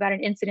about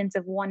an incidence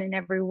of 1 in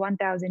every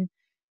 1,000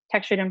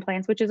 textured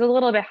implants, which is a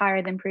little bit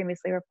higher than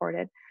previously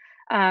reported.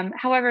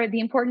 However, the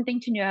important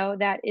thing to know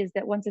is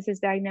that once this is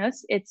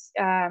diagnosed, it's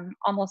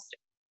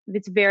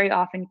very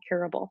often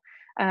curable.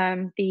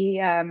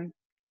 The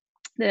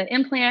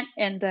implant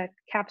and the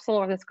capsule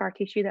or the scar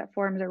tissue that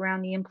forms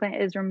around the implant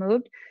is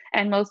removed,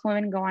 and most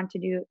women go on to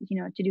do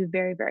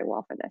very, very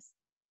well for this.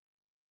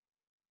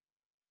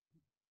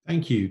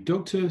 Thank you.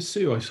 Dr.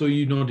 Sue, I saw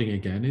you nodding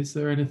again. Is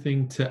there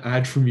anything to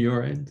add from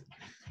your end?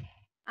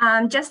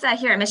 Just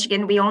here at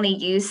Michigan, we only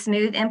use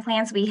smooth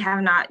implants. We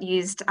have not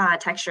used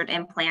textured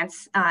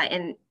implants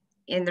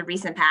in the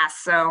recent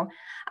past. So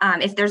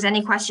if there's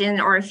any question,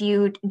 or if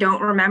you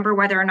don't remember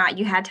whether or not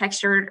you had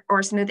textured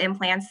or smooth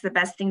implants, the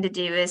best thing to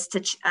do is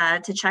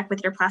to check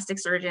with your plastic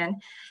surgeon,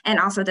 and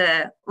also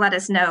to let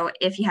us know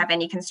if you have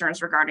any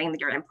concerns regarding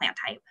your implant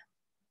type.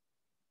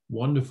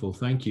 Wonderful,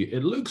 thank you.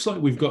 It looks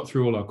like we've got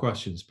through all our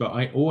questions, but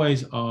I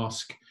always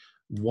ask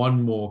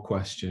one more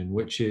question,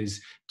 which is,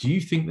 do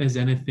you think there's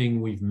anything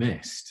we've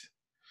missed?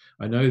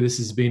 I know this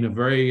has been a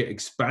very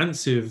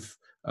expansive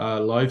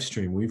live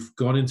stream. We've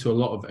gone into a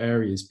lot of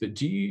areas, but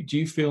do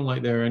you feel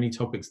like there are any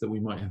topics that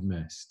we might have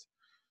missed?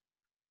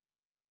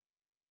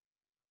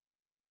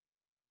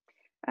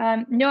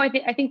 No,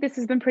 I think this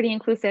has been pretty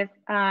inclusive.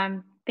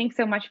 Thanks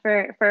so much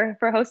for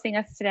hosting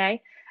us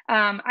today.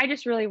 I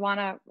just really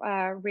want to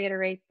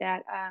reiterate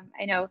that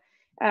I know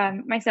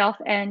myself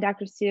and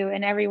Dr. Sue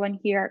and everyone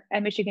here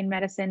at Michigan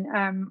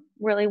Medicine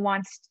really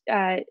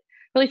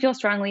really feel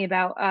strongly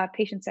about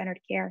patient-centered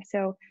care.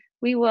 So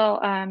we will,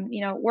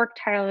 work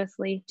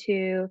tirelessly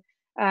to,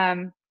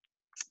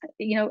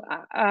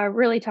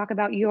 really talk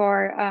about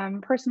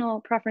your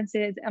personal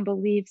preferences and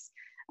beliefs,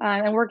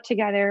 and work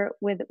together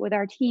with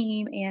our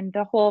team and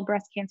the whole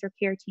breast cancer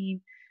care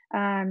team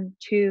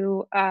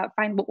to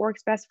find what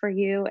works best for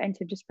you and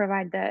to just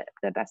provide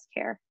the best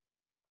care.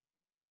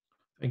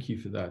 Thank you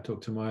for that,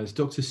 Dr. Myers.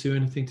 Dr. Sue,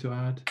 anything to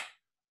add?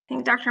 I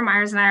think Dr.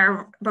 Myers and I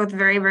are both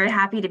very, very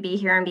happy to be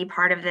here and be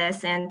part of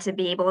this, and to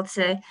be able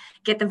to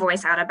get the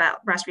voice out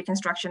about breast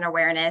reconstruction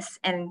awareness.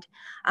 And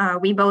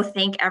we both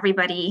thank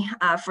everybody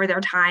for their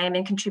time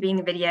and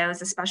contributing the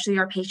videos, especially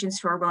our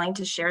patients who are willing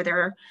to share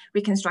their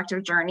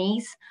reconstructive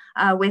journeys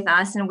with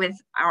us and with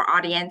our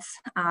audience.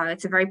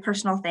 It's a very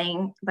personal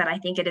thing, but I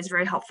think it is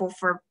very helpful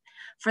for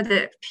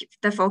the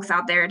folks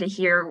out there to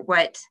hear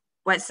what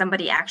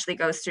somebody actually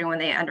goes through when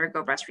they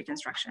undergo breast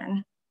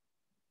reconstruction.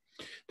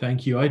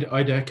 Thank you.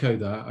 I'd echo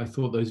that. I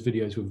thought those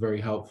videos were very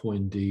helpful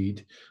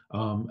indeed.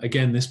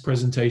 Again, this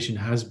presentation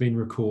has been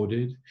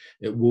recorded.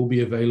 It will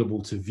be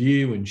available to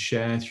view and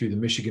share through the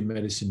Michigan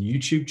Medicine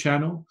YouTube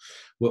channel.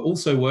 We're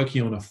also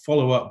working on a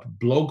follow-up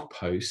blog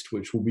post,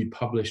 which will be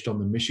published on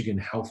the Michigan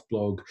Health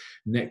blog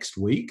next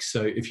week.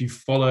 So if you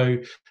follow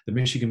the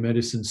Michigan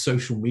Medicine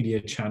social media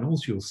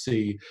channels, you'll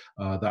see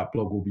that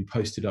blog will be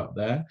posted up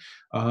there.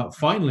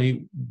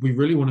 Finally, we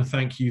really want to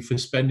thank you for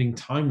spending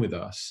time with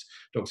us.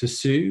 Dr.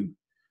 Sue,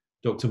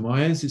 Dr.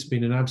 Myers, it's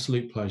been an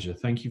absolute pleasure.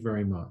 Thank you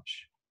very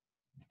much.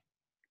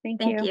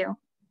 Thank you.